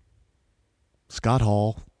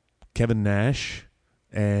Hall, Kevin Nash,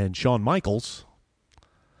 and Shawn Michaels.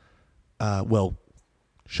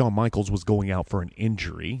 Shawn Michaels was going out for an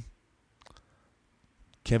injury.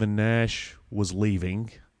 Kevin Nash was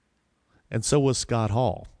leaving, and so was Scott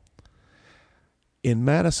Hall. In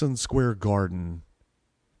Madison Square Garden,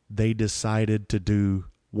 they decided to do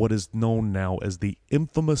what is known now as the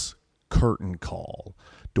infamous curtain call,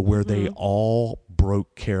 to where they all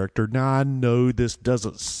broke character. Now, I know this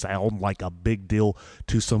doesn't sound like a big deal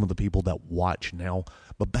to some of the people that watch now,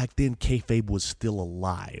 but back then, kayfabe was still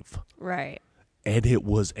alive. Right. And it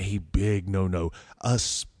was a big no-no,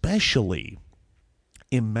 especially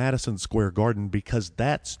in Madison Square Garden, because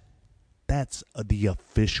that's the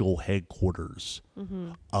official headquarters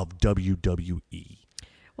of WWE.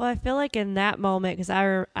 Well, I feel like in that moment, because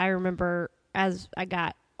I remember as I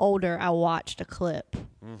got older, I watched a clip,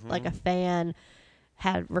 like a fan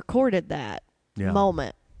had recorded that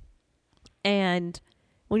moment. And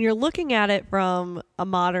when you're looking at it from a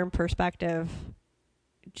modern perspective,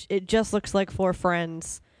 it just looks like four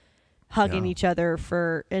friends hugging each other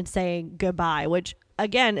and saying goodbye, which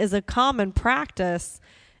again is a common practice.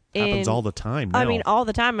 Happens all the time now. I mean, all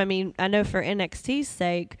the time. I mean, I know for NXT's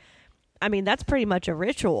sake, I mean, that's pretty much a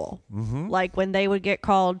ritual. Like when they would get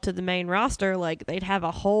called to the main roster, like they'd have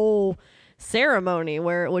a whole ceremony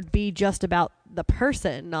where it would be just about the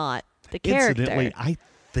person, not the character. Incidentally, I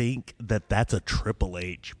think that's a Triple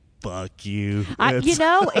H. Fuck you.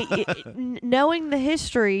 Knowing the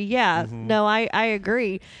history, no, I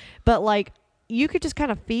agree. But like, you could just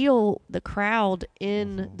kind of feel the crowd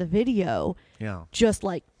in the video just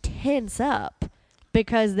like tense up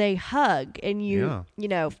because they hug and you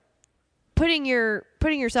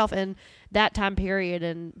putting yourself in that time period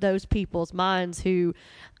and those people's minds who,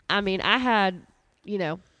 I mean, I had,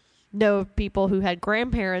 know of people who had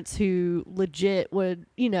grandparents who legit would,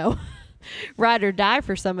 ride or die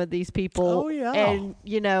for some of these people. Oh, yeah. And,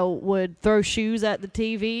 would throw shoes at the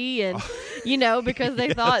TV and, because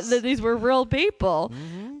they thought that these were real people.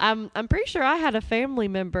 Mm-hmm. I'm pretty sure I had a family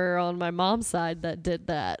member on my mom's side that did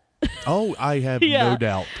that. Oh, I have Yeah. no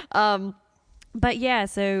doubt. But yeah,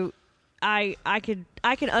 so I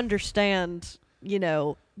could understand,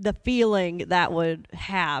 the feeling that would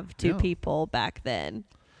have to Yeah. people back then.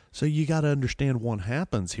 So you got to understand what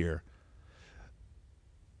happens here.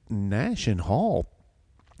 Nash and Hall,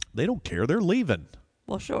 they don't care. They're leaving.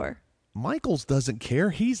 Well, sure. Michaels doesn't care.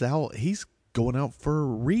 He's out. He's going out for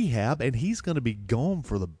rehab, and he's going to be gone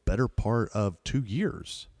for the better part of 2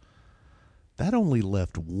 years. That only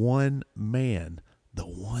left one man, the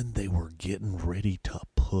one they were getting ready to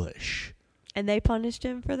push. And they punished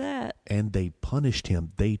him for that. And they punished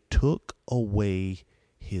him. They took away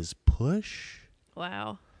his push,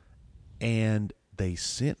 Wow. and they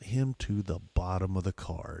sent him to the bottom of the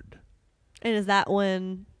card. And is that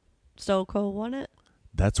when Stone Cold won it?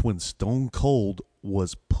 That's when Stone Cold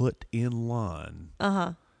was put in line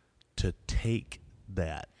Uh-huh. to take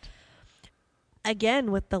that.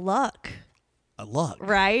 Again, with the luck, Luck.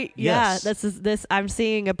 right? Yes. Yeah, this I'm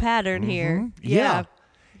seeing a pattern here. Mhm. Yeah.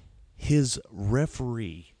 His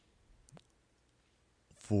referee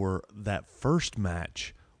for that first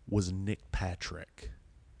match was Nick Patrick.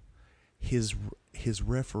 His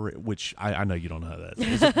referee, which I know you don't know that,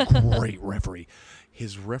 he's a great referee.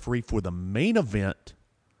 His referee for the main event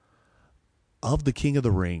of the King of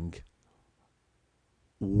the Ring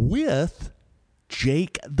with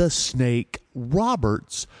Jake the Snake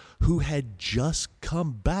Roberts, who had just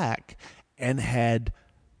come back and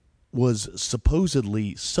was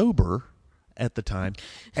supposedly sober at the time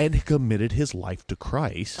and committed his life to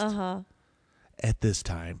Christ at this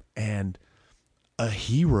time, and a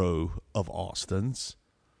hero of Austin's.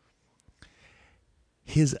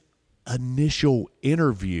 His initial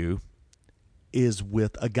interview is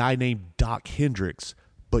with a guy named Doc Hendricks,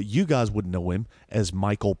 but you guys would know him as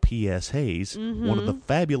Michael P.S. Hayes, one of the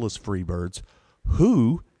fabulous Freebirds,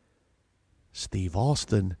 who Steve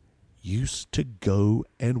Austin used to go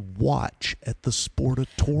and watch at the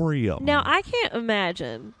Sportatorium. Now, I can't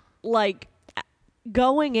imagine, like,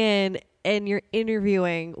 going in and you're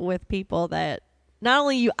interviewing with people that not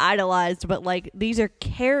only you idolized, but, like, these are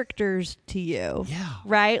characters to you. Yeah.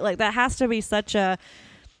 Right? Like, that has to be such a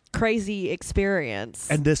crazy experience.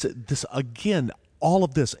 And this again, all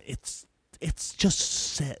of this, it's just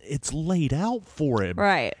set, it's laid out for him.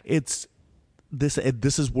 Right. It's this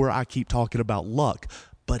is where I keep talking about luck,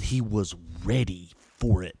 but he was ready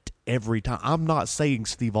for it every time. I'm not saying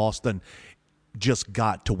Steve Austin just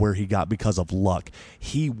got to where he got because of luck.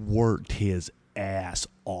 He worked his ass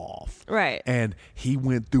off. Right. And he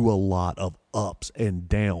went through a lot of ups and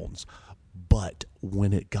downs, but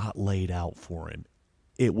when it got laid out for him,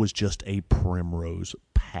 it was just a primrose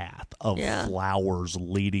path of flowers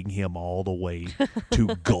leading him all the way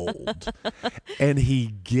to gold. And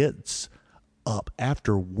he gets up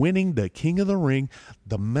after winning the King of the Ring,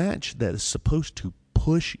 the match that is supposed to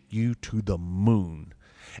push you to the moon.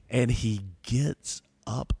 And he gets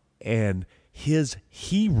up and his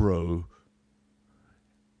hero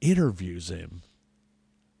interviews him.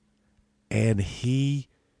 And he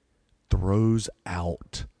throws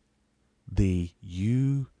out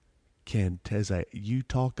you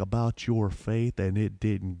talk about your faith and it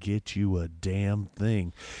didn't get you a damn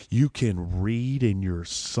thing. You can read in your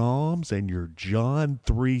Psalms and your John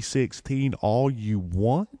 3:16 all you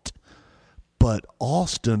want, but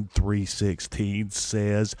Austin 3:16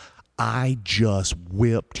 says, I just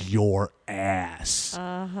whipped your ass.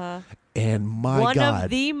 And my One God. of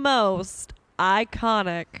the most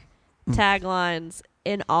iconic taglines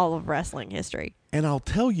in all of wrestling history. And I'll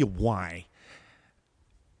tell you why.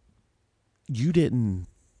 You didn't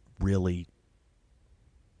really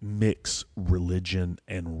mix religion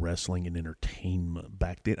and wrestling and entertainment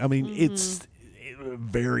back then. I mean, it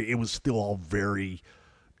was still all very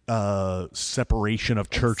separation of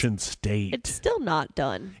church and state. It's still not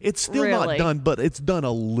done. It's still not really. done, but it's done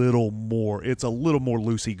a little more. It's a little more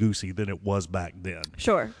loosey-goosey than it was back then.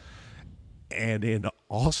 Sure. And in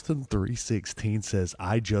Austin 3:16 says,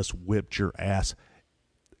 I just whipped your ass.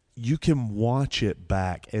 You can watch it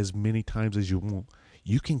back as many times as you want.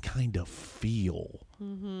 You can kind of feel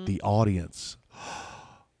the audience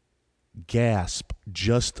gasp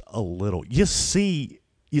just a little. You see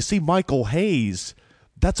Michael Hayes.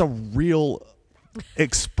 That's a real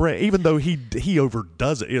express, even though he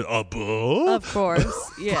overdoes it. Of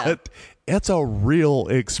course, yeah. But it's a real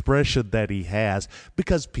expression that he has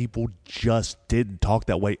because people just didn't talk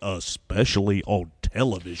that way, especially on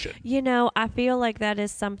television. You know, I feel like that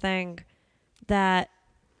is something that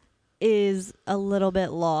is a little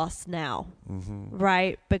bit lost now,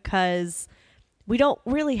 right? Because we don't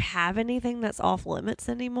really have anything that's off limits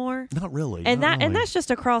anymore. Not really. And not really. that's just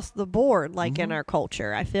across the board, like in our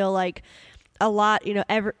culture. I feel like a lot,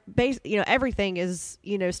 everything is,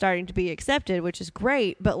 starting to be accepted, which is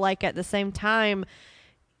great. But like at the same time,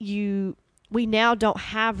 we now don't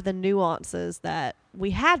have the nuances that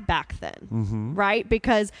we had back then, right?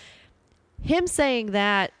 Because him saying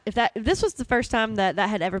that, if this was the first time that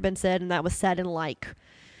had ever been said, and that was said in like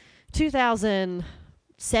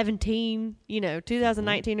 2017,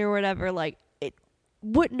 2019 or whatever, like it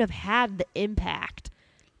wouldn't have had the impact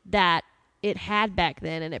that it had back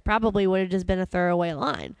then, and it probably would have just been a throwaway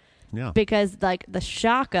line. Yeah. Because like the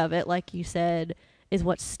shock of it, like you said, is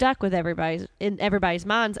what stuck with everybody's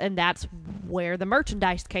minds, and that's where the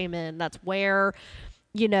merchandise came in. That's where,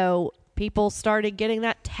 people started getting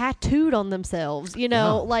that tattooed on themselves.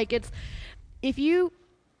 Like it's if you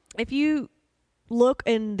look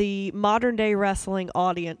in the modern day wrestling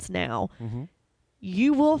audience now,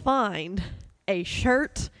 you will find a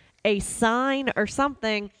shirt, a sign, or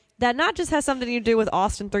something that not just has something to do with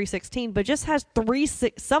Austin 316, but just has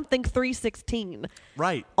 316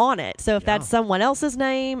 right on it. So if that's someone else's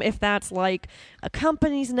name, if that's like a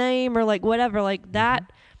company's name or like whatever, like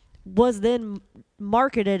that was then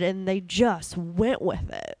marketed and they just went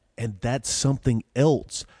with it. And that's something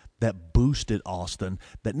else that boosted Austin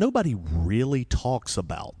that nobody really talks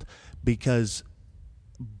about, because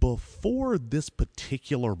before this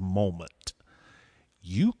particular moment,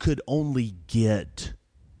 you could only get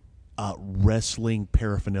wrestling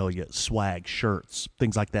paraphernalia, swag, shirts,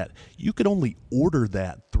 things like that. You could only order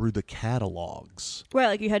that through the catalogs. Right,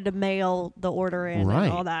 like you had to mail the order in Right.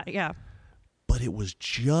 and all that, yeah. But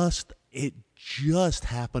it just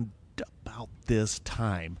happened about this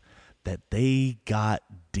time that they got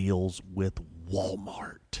deals with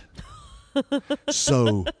Walmart.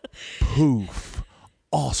 So, poof,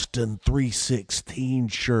 Austin 316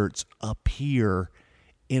 shirts appear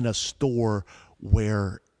in a store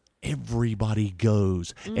where everybody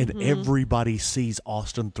goes and everybody sees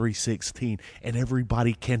Austin 316 and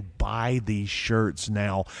everybody can buy these shirts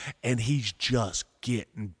now, and he's just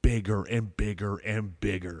getting bigger and bigger and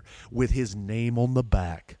bigger with his name on the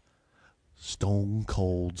back, Stone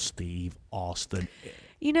Cold Steve Austin.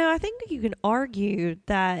 I think you can argue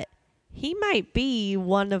that he might be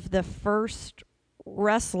one of the first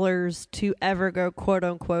wrestlers to ever go quote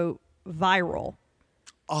unquote viral.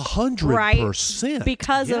 100%.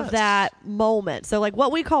 Because of that moment. So like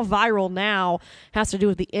what we call viral now has to do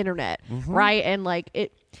with the internet, right? And like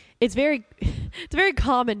it's very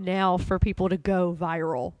common now for people to go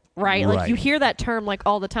viral, right? Like you hear that term like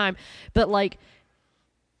all the time, but like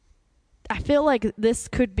I feel like this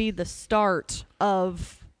could be the start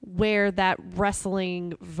of where that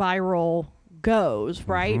wrestling viral goes,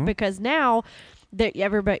 right? Because now that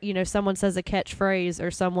everybody, someone says a catchphrase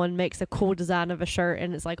or someone makes a cool design of a shirt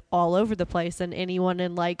and it's like all over the place, and anyone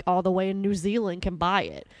in like all the way in New Zealand can buy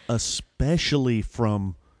it. Especially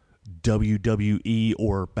from WWE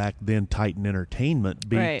or back then Titan Entertainment,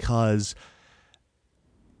 because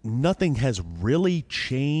nothing has really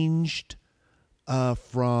changed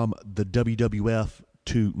from the WWF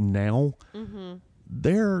to now.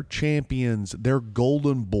 Their champions, their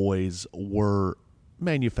golden boys were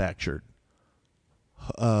manufactured.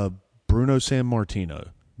 Bruno Sammartino,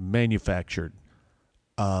 manufactured.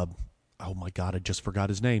 Oh my God, I just forgot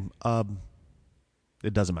his name.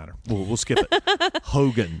 It doesn't matter. We'll skip it.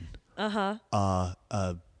 Hogan.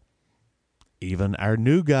 Even our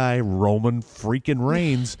new guy, Roman freaking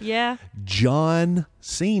Reigns. Yeah. John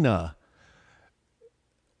Cena.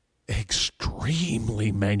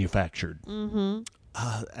 Extremely manufactured. We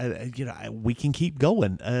can keep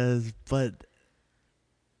going, but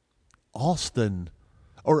Austin,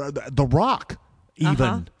 or The Rock,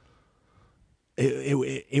 even.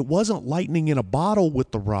 It wasn't lightning in a bottle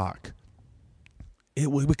with The Rock. It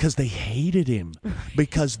was because they hated him,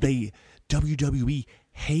 because WWE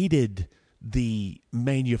hated the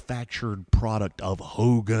manufactured product of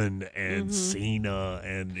Hogan and Cena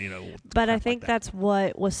and But I think that's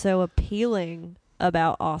what was so appealing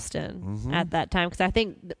about Austin at that time, because I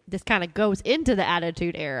think this kind of goes into the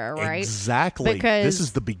Attitude Era, right? Exactly. Because this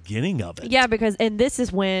is the beginning of it. Yeah, and this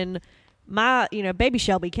is when my Baby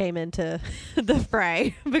Shelby came into the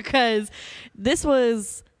fray, because this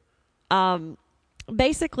was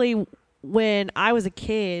basically when I was a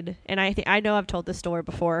kid, and I know I've told this story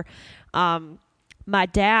before, my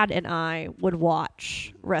dad and I would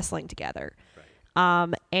watch wrestling together.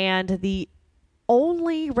 And the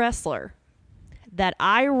only wrestler that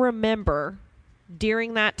I remember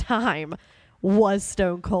during that time was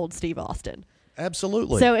Stone Cold Steve Austin.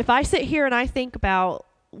 Absolutely. So if I sit here and I think about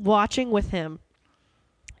watching with him,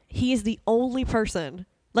 he is the only person,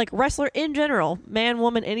 like wrestler in general, man,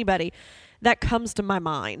 woman, anybody, that comes to my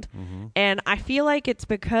mind. And I feel like it's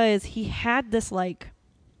because he had this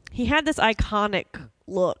iconic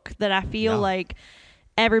look that I feel like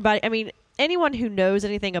everybody, I mean, anyone who knows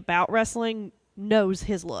anything about wrestling knows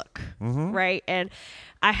his look, right? And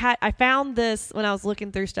I found this when I was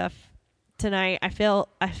looking through stuff tonight. I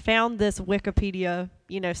found this Wikipedia,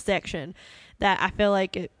 section that I feel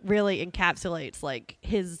like it really encapsulates like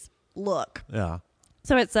his look. Yeah.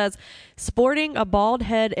 So it says, sporting a bald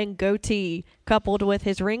head and goatee, coupled with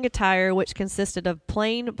his ring attire, which consisted of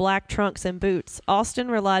plain black trunks and boots, Austin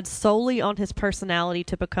relied solely on his personality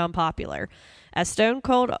to become popular. As Stone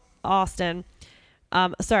Cold, Austin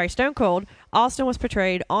was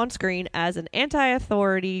portrayed on screen as an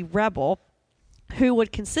anti-authority rebel who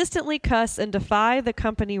would consistently cuss and defy the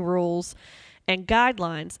company rules and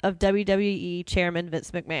guidelines of WWE chairman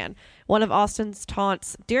Vince McMahon. One of Austin's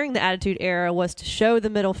taunts during the Attitude Era was to show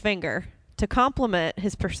the middle finger. To complement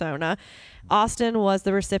his persona, Austin was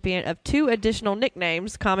the recipient of 2 additional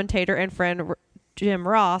nicknames. Commentator and friend Jim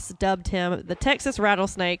Ross dubbed him the Texas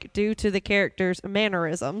Rattlesnake due to the character's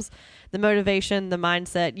mannerisms, the motivation, the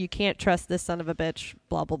mindset, you can't trust this son of a bitch,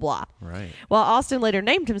 blah, blah, blah. Right. While Austin later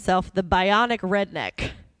named himself the Bionic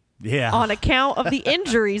Redneck. Yeah. On account of the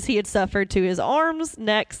injuries he had suffered to his arms,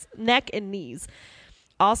 neck, and knees.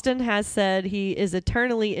 Austin has said he is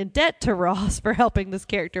eternally in debt to Ross for helping this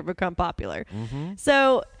character become popular.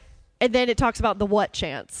 So, and then it talks about the what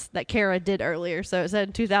chants that Kara did earlier. So it said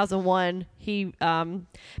in 2001, he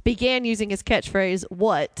began using his catchphrase,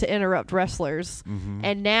 what, to interrupt wrestlers.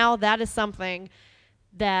 And now that is something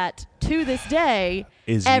that, to this day,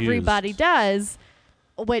 everybody does.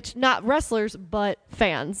 Which, not wrestlers, but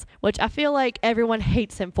fans, which I feel like everyone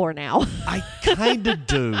hates him for now. I kind of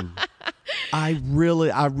do. I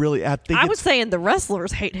think I was saying the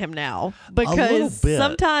wrestlers hate him now because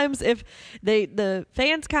sometimes if the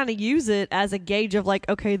fans kind of use it as a gauge of like,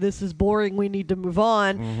 okay, this is boring, we need to move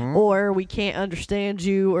on, or we can't understand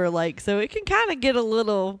you, or like, so it can kind of get a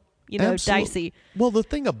little, dicey. Well, the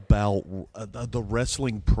thing about the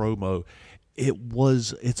wrestling promo,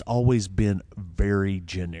 it's always been very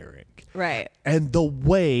generic. Right. And the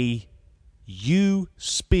way you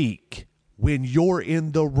speak when you're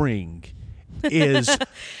in the ring is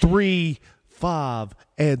 3, 5,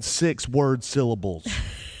 and 6 word syllables.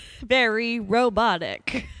 Very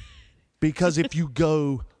robotic. Because if you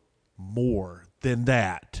go more than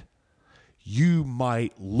that, you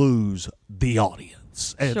might lose the audience.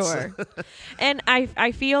 And sure. And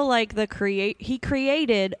I feel like he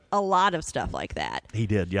created a lot of stuff like that. He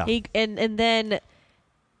did, yeah. And then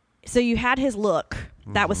so you had his look.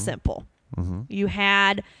 That was simple. You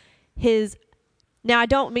had his, now I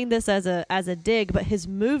don't mean this as a dig, but his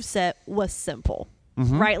moveset was simple.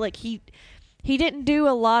 Right? Like he didn't do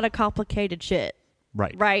a lot of complicated shit.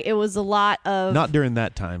 Right. Right? It was a lot of, not during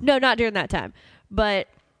that time. No, not during that time. But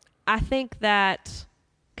I think that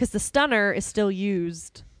because the stunner is still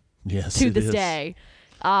used to this day.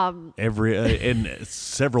 In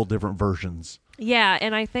several different versions. Yeah,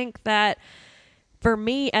 and I think that for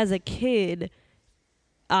me as a kid,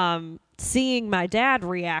 seeing my dad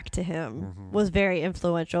react to him was very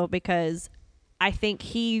influential because I think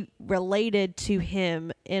he related to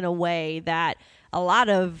him in a way that a lot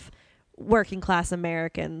of working class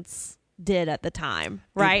Americans did at the time,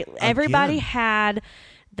 right? Everybody had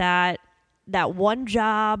that one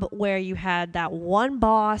job where you had that one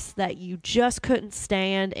boss that you just couldn't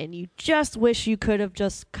stand and you just wish you could have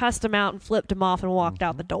just cussed him out and flipped him off and walked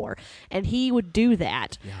out the door. And he would do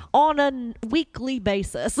that on a weekly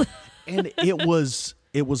basis. And it was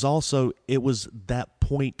that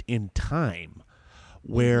point in time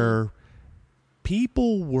where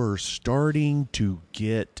people were starting to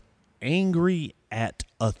get angry at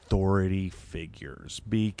authority figures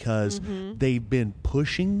because they've been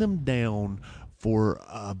pushing them down for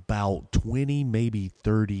about 20, maybe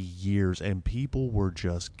 30 years, and people were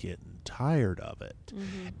just getting tired of it.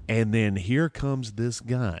 And then here comes this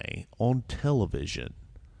guy on television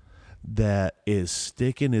that is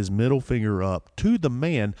sticking his middle finger up to the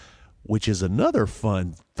man, which is another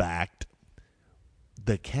fun fact.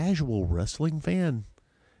 The casual wrestling fan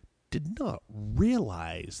did not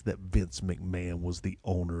realize that Vince McMahon was the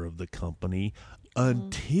owner of the company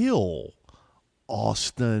until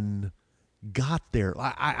Austin got there.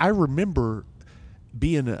 I remember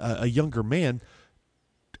being a younger man,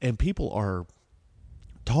 and people are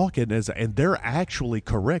talking and they're actually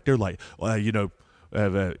correct. They're like, well, Vince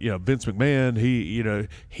McMahon,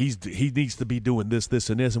 he needs to be doing this,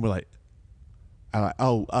 and this, and we're like,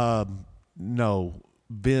 no,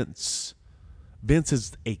 Vince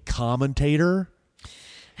is a commentator.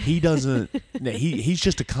 He doesn't. He's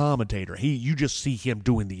just a commentator. You just see him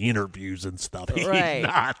doing the interviews and stuff. Right. He's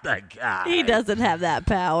not the guy. He doesn't have that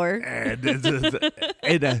power.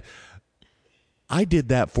 And I did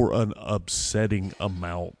that for an upsetting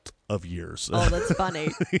amount of years. Oh, that's funny.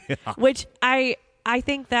 Which I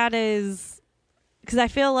think that is because I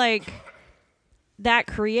feel like that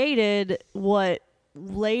created what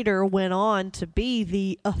later went on to be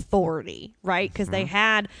the Authority, right? Because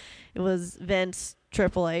it was Vince,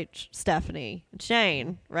 Triple H, Stephanie, and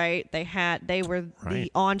Shane, right? They were the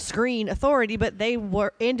on-screen Authority, but they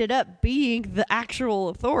ended up being the actual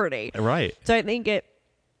Authority, right? So I think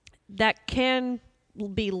that can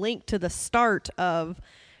be linked to the start of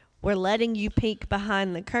we're letting you peek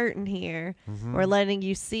behind the curtain here. We're letting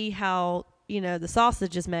you see how the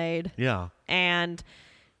sausage is made. Yeah, and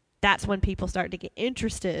that's when people start to get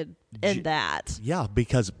interested in that. Yeah,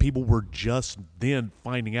 because people were just then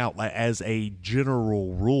finding out, like, as a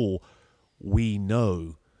general rule, we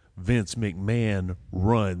know Vince McMahon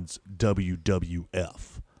runs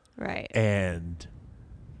WWF. Right. And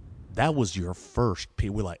that was your first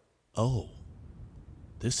we're like, oh,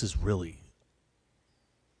 this is really,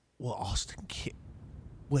 well, Austin can't,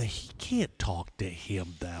 he can't talk to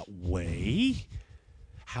him that way.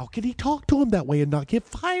 How can he talk to him that way and not get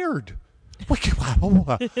fired? He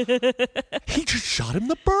just shot him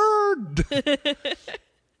the bird.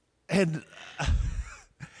 And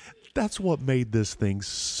that's what made this thing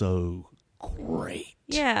so great.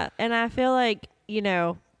 Yeah, and I feel like,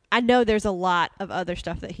 I know there's a lot of other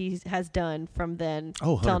stuff that he has done from then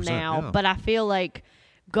till now, yeah. but I feel like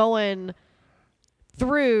going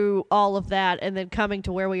through all of that and then coming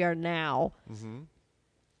to where we are now,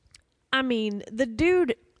 I mean, the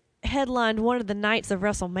dude headlined one of the nights of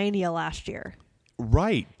WrestleMania last year.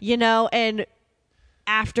 Right. And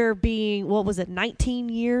after being, 19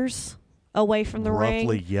 years away from the ring?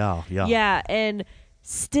 Roughly, yeah. Yeah, and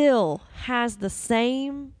still has the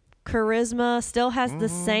same charisma, still has the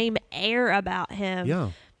same air about him. Yeah.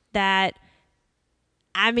 That,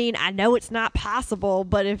 I mean, I know it's not possible,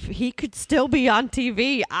 but if he could still be on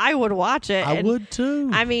TV, I would watch it. I would too.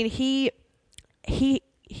 I mean, he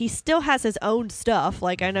still has his own stuff.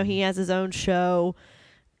 Like, I know he has his own show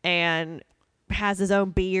and has his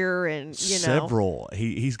own beer and, several.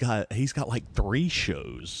 He's got like 3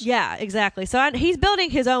 shows. Yeah, exactly. So he's building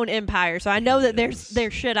his own empire. So I know that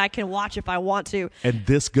there's shit I can watch if I want to. And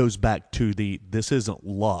this goes back to this isn't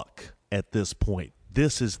luck at this point.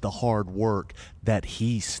 This is the hard work that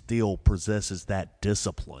he still possesses that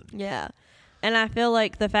discipline. Yeah. And I feel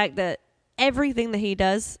like the fact that everything that he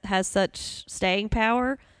does has such staying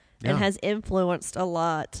power and has influenced a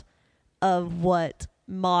lot of what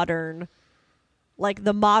the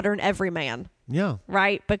modern everyman. Yeah.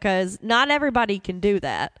 Right? Because not everybody can do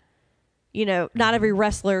that. Not every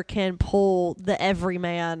wrestler can pull the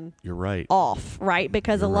everyman You're right. off, right?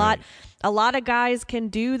 Because a lot of guys can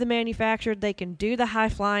do the manufactured, they can do the high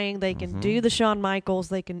flying, they can do the Shawn Michaels,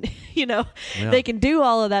 they can, they can do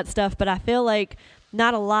all of that stuff, but I feel like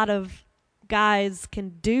not a lot of guys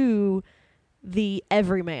can do the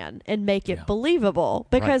everyman and make it believable,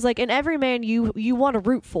 because like in everyman you want to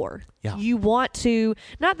root for. Yeah. You want to,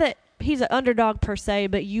 not that he's an underdog per se,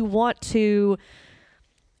 but you want to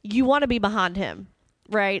be behind him,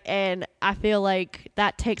 right? And I feel like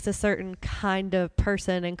that takes a certain kind of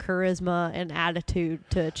person and charisma and attitude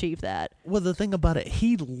to achieve that. Well, the thing about it,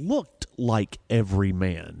 he looked like every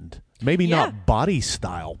man. Maybe not body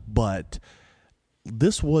style, but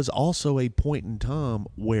this was also a point in time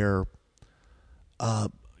where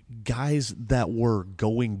guys that were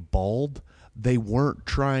going bald, they weren't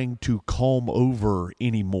trying to comb over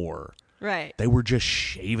anymore. Right. They were just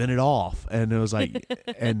shaving it off. And it was like,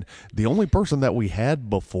 and the only person that we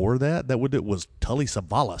had before that would it was Tully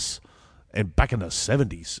Savalas, and back in the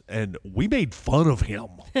 70s. And we made fun of him.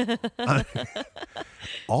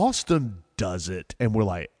 Austin does it, and we're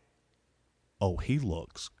like, oh, he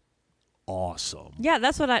looks awesome. Yeah,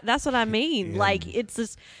 that's what I mean. Like, it's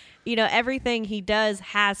just, everything he does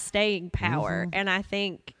has staying power. And I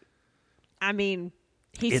think,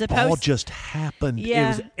 he's it supposed all just happened.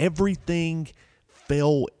 Yeah. Everything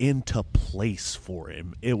fell into place for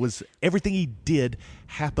him. It was everything he did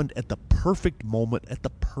happened at the perfect moment at the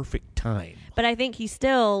perfect time. But I think he's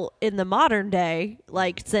still in the modern day,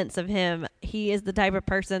 like, sense of him. He is the type of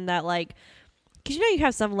person that, like, because you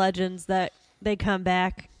have some legends that they come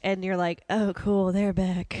back and you're like, oh, cool, they're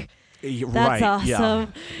back. That's Right,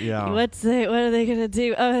 awesome. Yeah. What are they gonna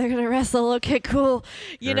do? Oh, they're gonna wrestle. Okay, cool.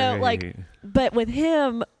 Great. But with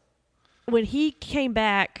him, when he came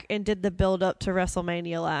back and did the build up to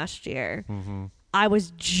WrestleMania last year, I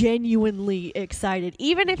was genuinely excited.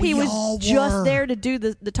 Even if he We was all just were. there to do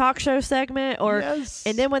the talk show segment, Yes.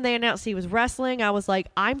 and then when they announced he was wrestling, I was like,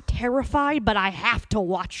 I'm terrified, but I have to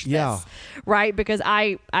watch this. Yeah. Right? Because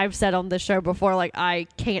I've said on this show before, like, I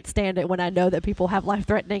can't stand it when I know that people have life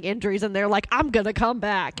threatening injuries and they're like, I'm gonna come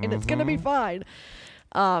back and it's gonna be fine.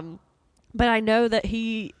 But I know that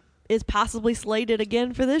he is possibly slated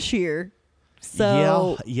again for this year.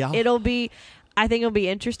 So Yeah. I think it'll be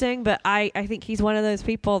interesting, but I think he's one of those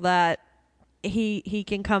people that he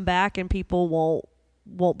can come back and people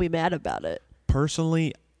won't be mad about it.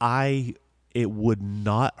 Personally, it would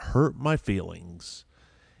not hurt my feelings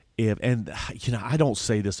if, and I don't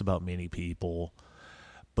say this about many people,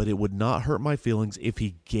 but it would not hurt my feelings if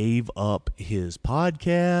he gave up his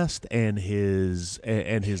podcast and his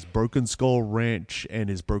Broken Skull Ranch and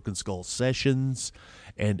his Broken Skull Sessions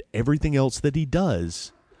and everything else that he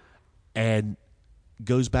does, and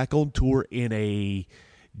goes back on tour in a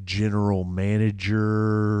general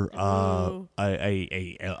manager,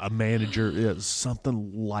 a manager,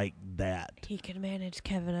 something like that. He can manage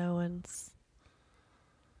Kevin Owens.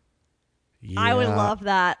 Yeah. I would love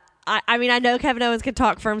that. I mean, I know Kevin Owens can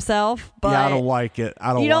talk for himself, but I don't like it.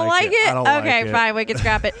 you don't like it? I don't like Okay, it. fine. We can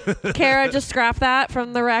scrap it. Kara, just scrap that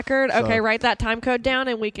from the record. So- Okay, write that time code down,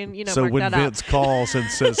 and we can, So mark when that Vince out. calls and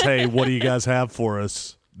says, "Hey, what do you guys have for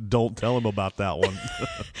us?" Don't tell him about that one.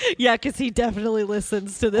 Yeah, because he definitely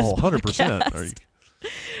listens to this. 100%. podcast.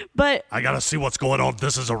 But I gotta see what's going on.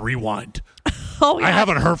 This is a rewind. oh yeah, I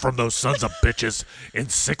haven't heard from those sons of bitches in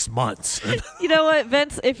 6 months. you know what,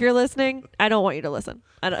 Vince? If you're listening, I don't want you to listen.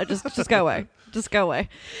 I don't, just go away. Just go away.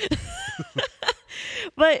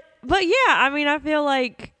 but yeah, I mean, I felt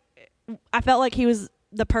like he was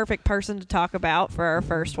the perfect person to talk about for our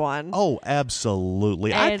first one. Oh,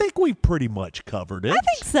 absolutely. I And- think we pretty much covered it. I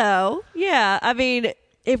think so. Yeah. I mean,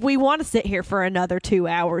 if we want to sit here for another 2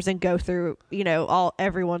 hours and go through,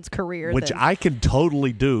 everyone's career, Which then, I can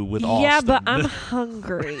totally do with Austin. yeah, but I'm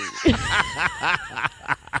hungry.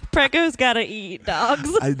 Preco's got to eat, dogs.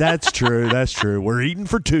 That's true. That's true. We're eating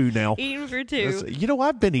for 2 now. Eating for two.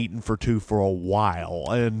 I've been eating for 2 for a while,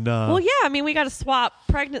 and Well, yeah. I mean, we got to swap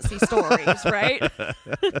pregnancy stories, right?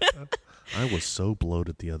 I was so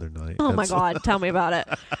bloated the other night. Oh my God, tell me about it.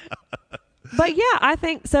 But yeah, I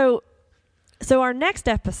think so. So our next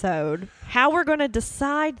episode, how we're going to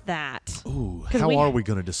decide that? Ooh, 'Cause how are we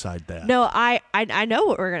going to decide that? No, I know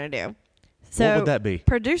what we're going to do. So What would that be?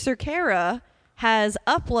 Producer Kara has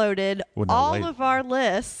uploaded Well, now, all wait. of our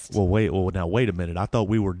lists. Well, wait a minute. I thought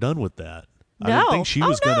we were done with that. I No, didn't think she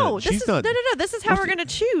was no, gonna. this She's is, not. no. This is how we're going to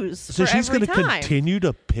choose. So for she's every going to time. continue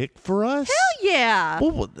to pick for us. Hell yeah!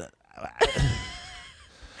 Well,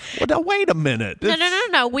 now wait a minute.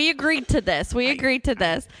 No. We agreed to this.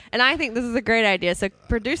 And I think this is a great idea. So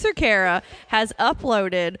producer Kara has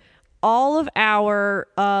uploaded all of our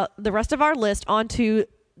the rest of our list onto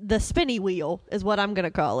the spinny wheel, is what I'm going to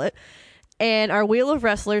call it, and our wheel of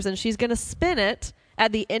wrestlers, and she's going to spin it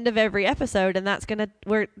at the end of every episode, and that's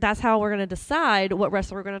how we're going to decide what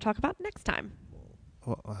wrestler we're going to talk about next time.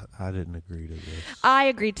 Well, I didn't agree to this. I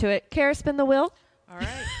agreed to it. Kara, spin the wheel. All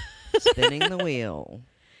right. Spinning the wheel.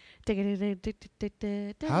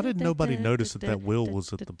 How did nobody notice that wheel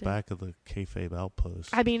was at the back of the kayfabe outpost?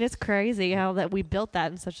 I mean, it's crazy how that we built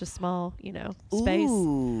that in such a small, space.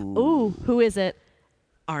 Ooh. Ooh, who is it?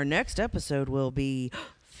 Our next episode will be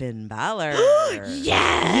Finn Balor.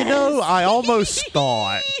 Yes! I almost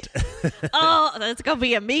thought. Oh, that's going to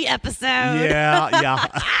be a me episode. Yeah.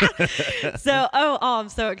 So, I'm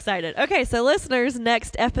so excited. Okay, so listeners,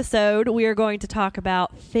 next episode, we are going to talk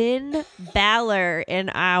about Finn Balor in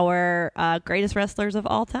our greatest wrestlers of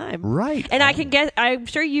all time. Right. And I'm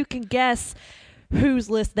sure you can guess whose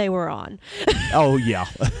list they were on, Oh, yeah.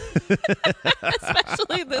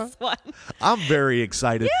 especially this one. I'm very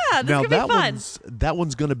excited. Yeah, this now could be fun. that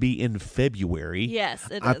one's going to be in February. Yes,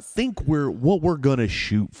 it I is. think what we're going to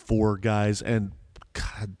shoot for, guys, and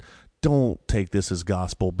God, don't take this as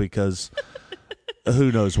gospel because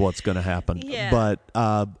who knows what's going to happen. Yeah.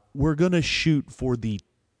 But we're going to shoot for the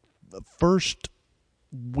first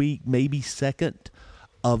week, maybe second,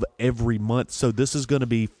 of every month. So this is going to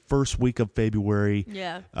be first week of February.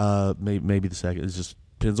 Yeah. Maybe the second. It just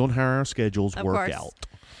depends on how our schedules Of work course. out.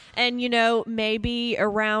 And, maybe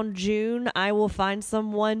around June, I will find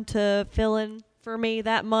someone to fill in for me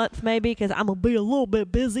that month, maybe, because I'm going to be a little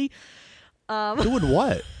bit busy. Doing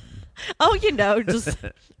what? Oh, just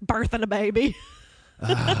birthing a baby.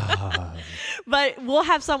 But we'll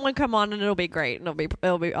have someone come on, and it'll be great, and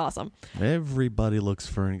it'll be awesome. Everybody looks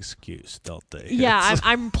for an excuse, don't they? Yeah,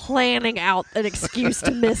 I'm planning out an excuse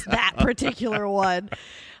to miss that particular one.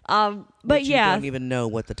 But you yeah, don't even know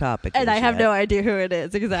what the topic and is I have yet. no idea who it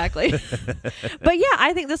is exactly. But yeah,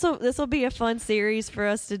 I think this will be a fun series for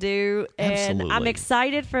us to do, and Absolutely. I'm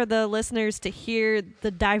excited for the listeners to hear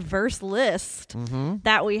the diverse list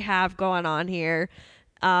that we have going on here.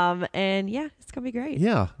 And yeah, it's gonna be great.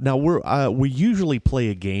 Yeah. Now we usually play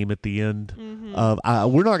a game at the end of.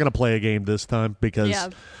 We're not going to play a game this time because Yeah.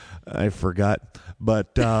 I forgot.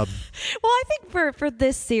 But Well, I think for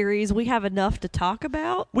this series we have enough to talk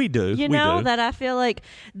about. we do. You we know do. that I feel like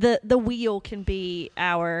the wheel can be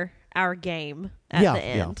our game at Yeah, the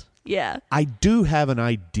end. Yeah. I do have an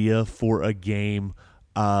idea for a game.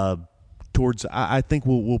 Towards I think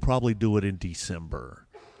we'll probably do it in December.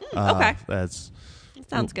 Okay. That's.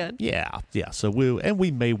 Sounds good. Yeah. So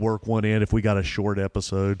we may work one in if we got a short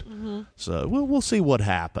episode. So we'll see what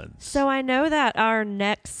happens. So I know that our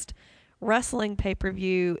next wrestling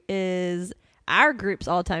pay-per-view is our group's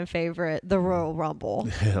all-time favorite, the Royal Rumble.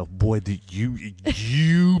 Oh, boy,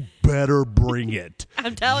 you better bring it.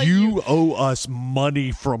 I'm telling you owe us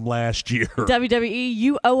money from last year. WWE,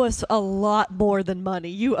 you owe us a lot more than money.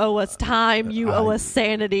 You owe us time. You owe us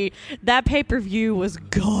sanity. That pay-per-view was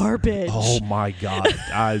garbage. Oh my God!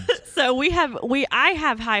 So I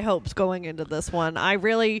have high hopes going into this one. I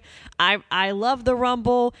love the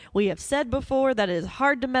Rumble. We have said before that it is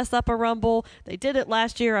hard to mess up a Rumble. They did it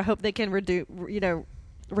last year. I hope they can redoom.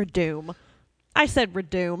 I said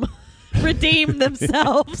redoom. Redeem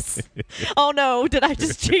themselves. Oh no, did I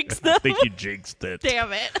just jinx them? I think you jinxed it.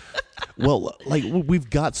 Damn it. Well, like we've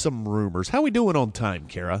got some rumors. How we doing on time,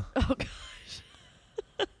 Kara? Oh gosh.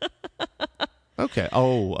 Okay.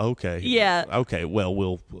 Oh, okay. Yeah. Okay.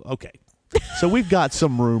 Well, okay. So we've got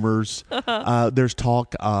some rumors. There's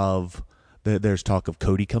talk of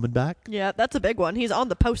Cody coming back. Yeah, that's a big one. He's on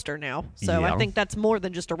the poster now. So Yeah. I think that's more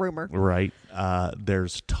than just a rumor. Right.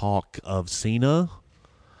 There's talk of Cena.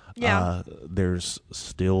 Yeah. There's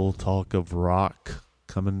still talk of Rock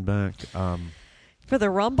coming back. For the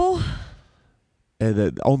Rumble?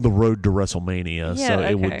 And on the road to WrestleMania, Yeah, so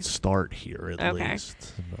it okay. would start here at Okay.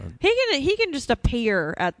 least. He can just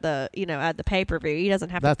appear at the pay-per-view. He doesn't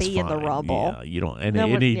have That's to be in the fine. Rumble. Yeah, you don't, and, No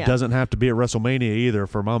and one- he yeah. doesn't have to be at WrestleMania either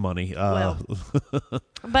for my money.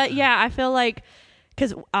 But yeah, I feel like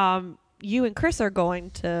because you and Chris are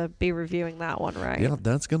going to be reviewing that one, right? Yeah,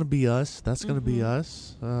 that's gonna be us. That's gonna be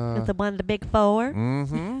us. That's the one of the big four.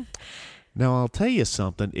 Mm-hmm. Now, I'll tell you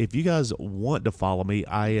something. If you guys want to follow me,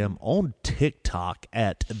 I am on TikTok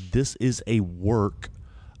at This Is a Work,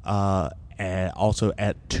 also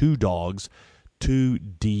at Two Dogs,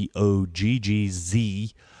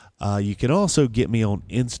 2DOGGZ. You can also get me on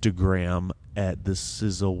Instagram at This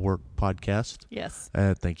Is a Work Podcast. Yes.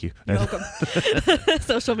 Thank you. You're welcome.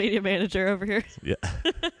 Social media manager over here. Yeah.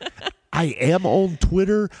 I am on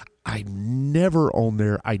Twitter. I'm never on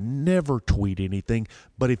there. I never tweet anything.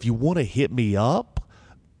 But if you want to hit me up,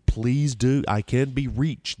 please do. I can be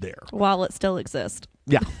reached there. While it still exists.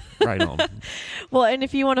 Yeah, right on. Well, and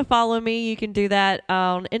if you want to follow me, you can do that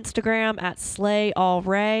on Instagram at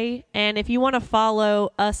SlayAllRay. And if you want to follow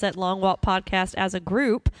us at Long Walk Podcast as a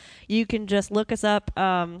group, you can just look us up,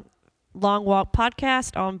 Long Walk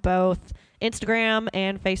Podcast, on both Instagram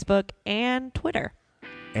and Facebook and Twitter.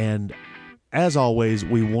 And as always,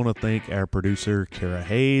 we want to thank our producer, Kara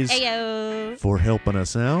Hayes, Heyo. for helping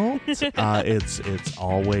us out. It's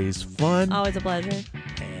always fun. Always a pleasure.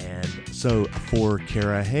 And so for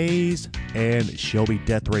Kara Hayes and Shelby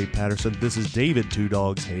Deathray Patterson, this is David Two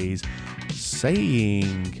Dogs Hayes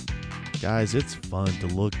saying, guys, it's fun to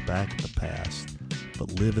look back at the past,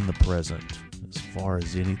 but live in the present. As far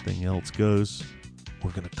as anything else goes,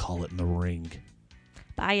 we're going to call it in the ring.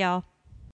 Bye, y'all.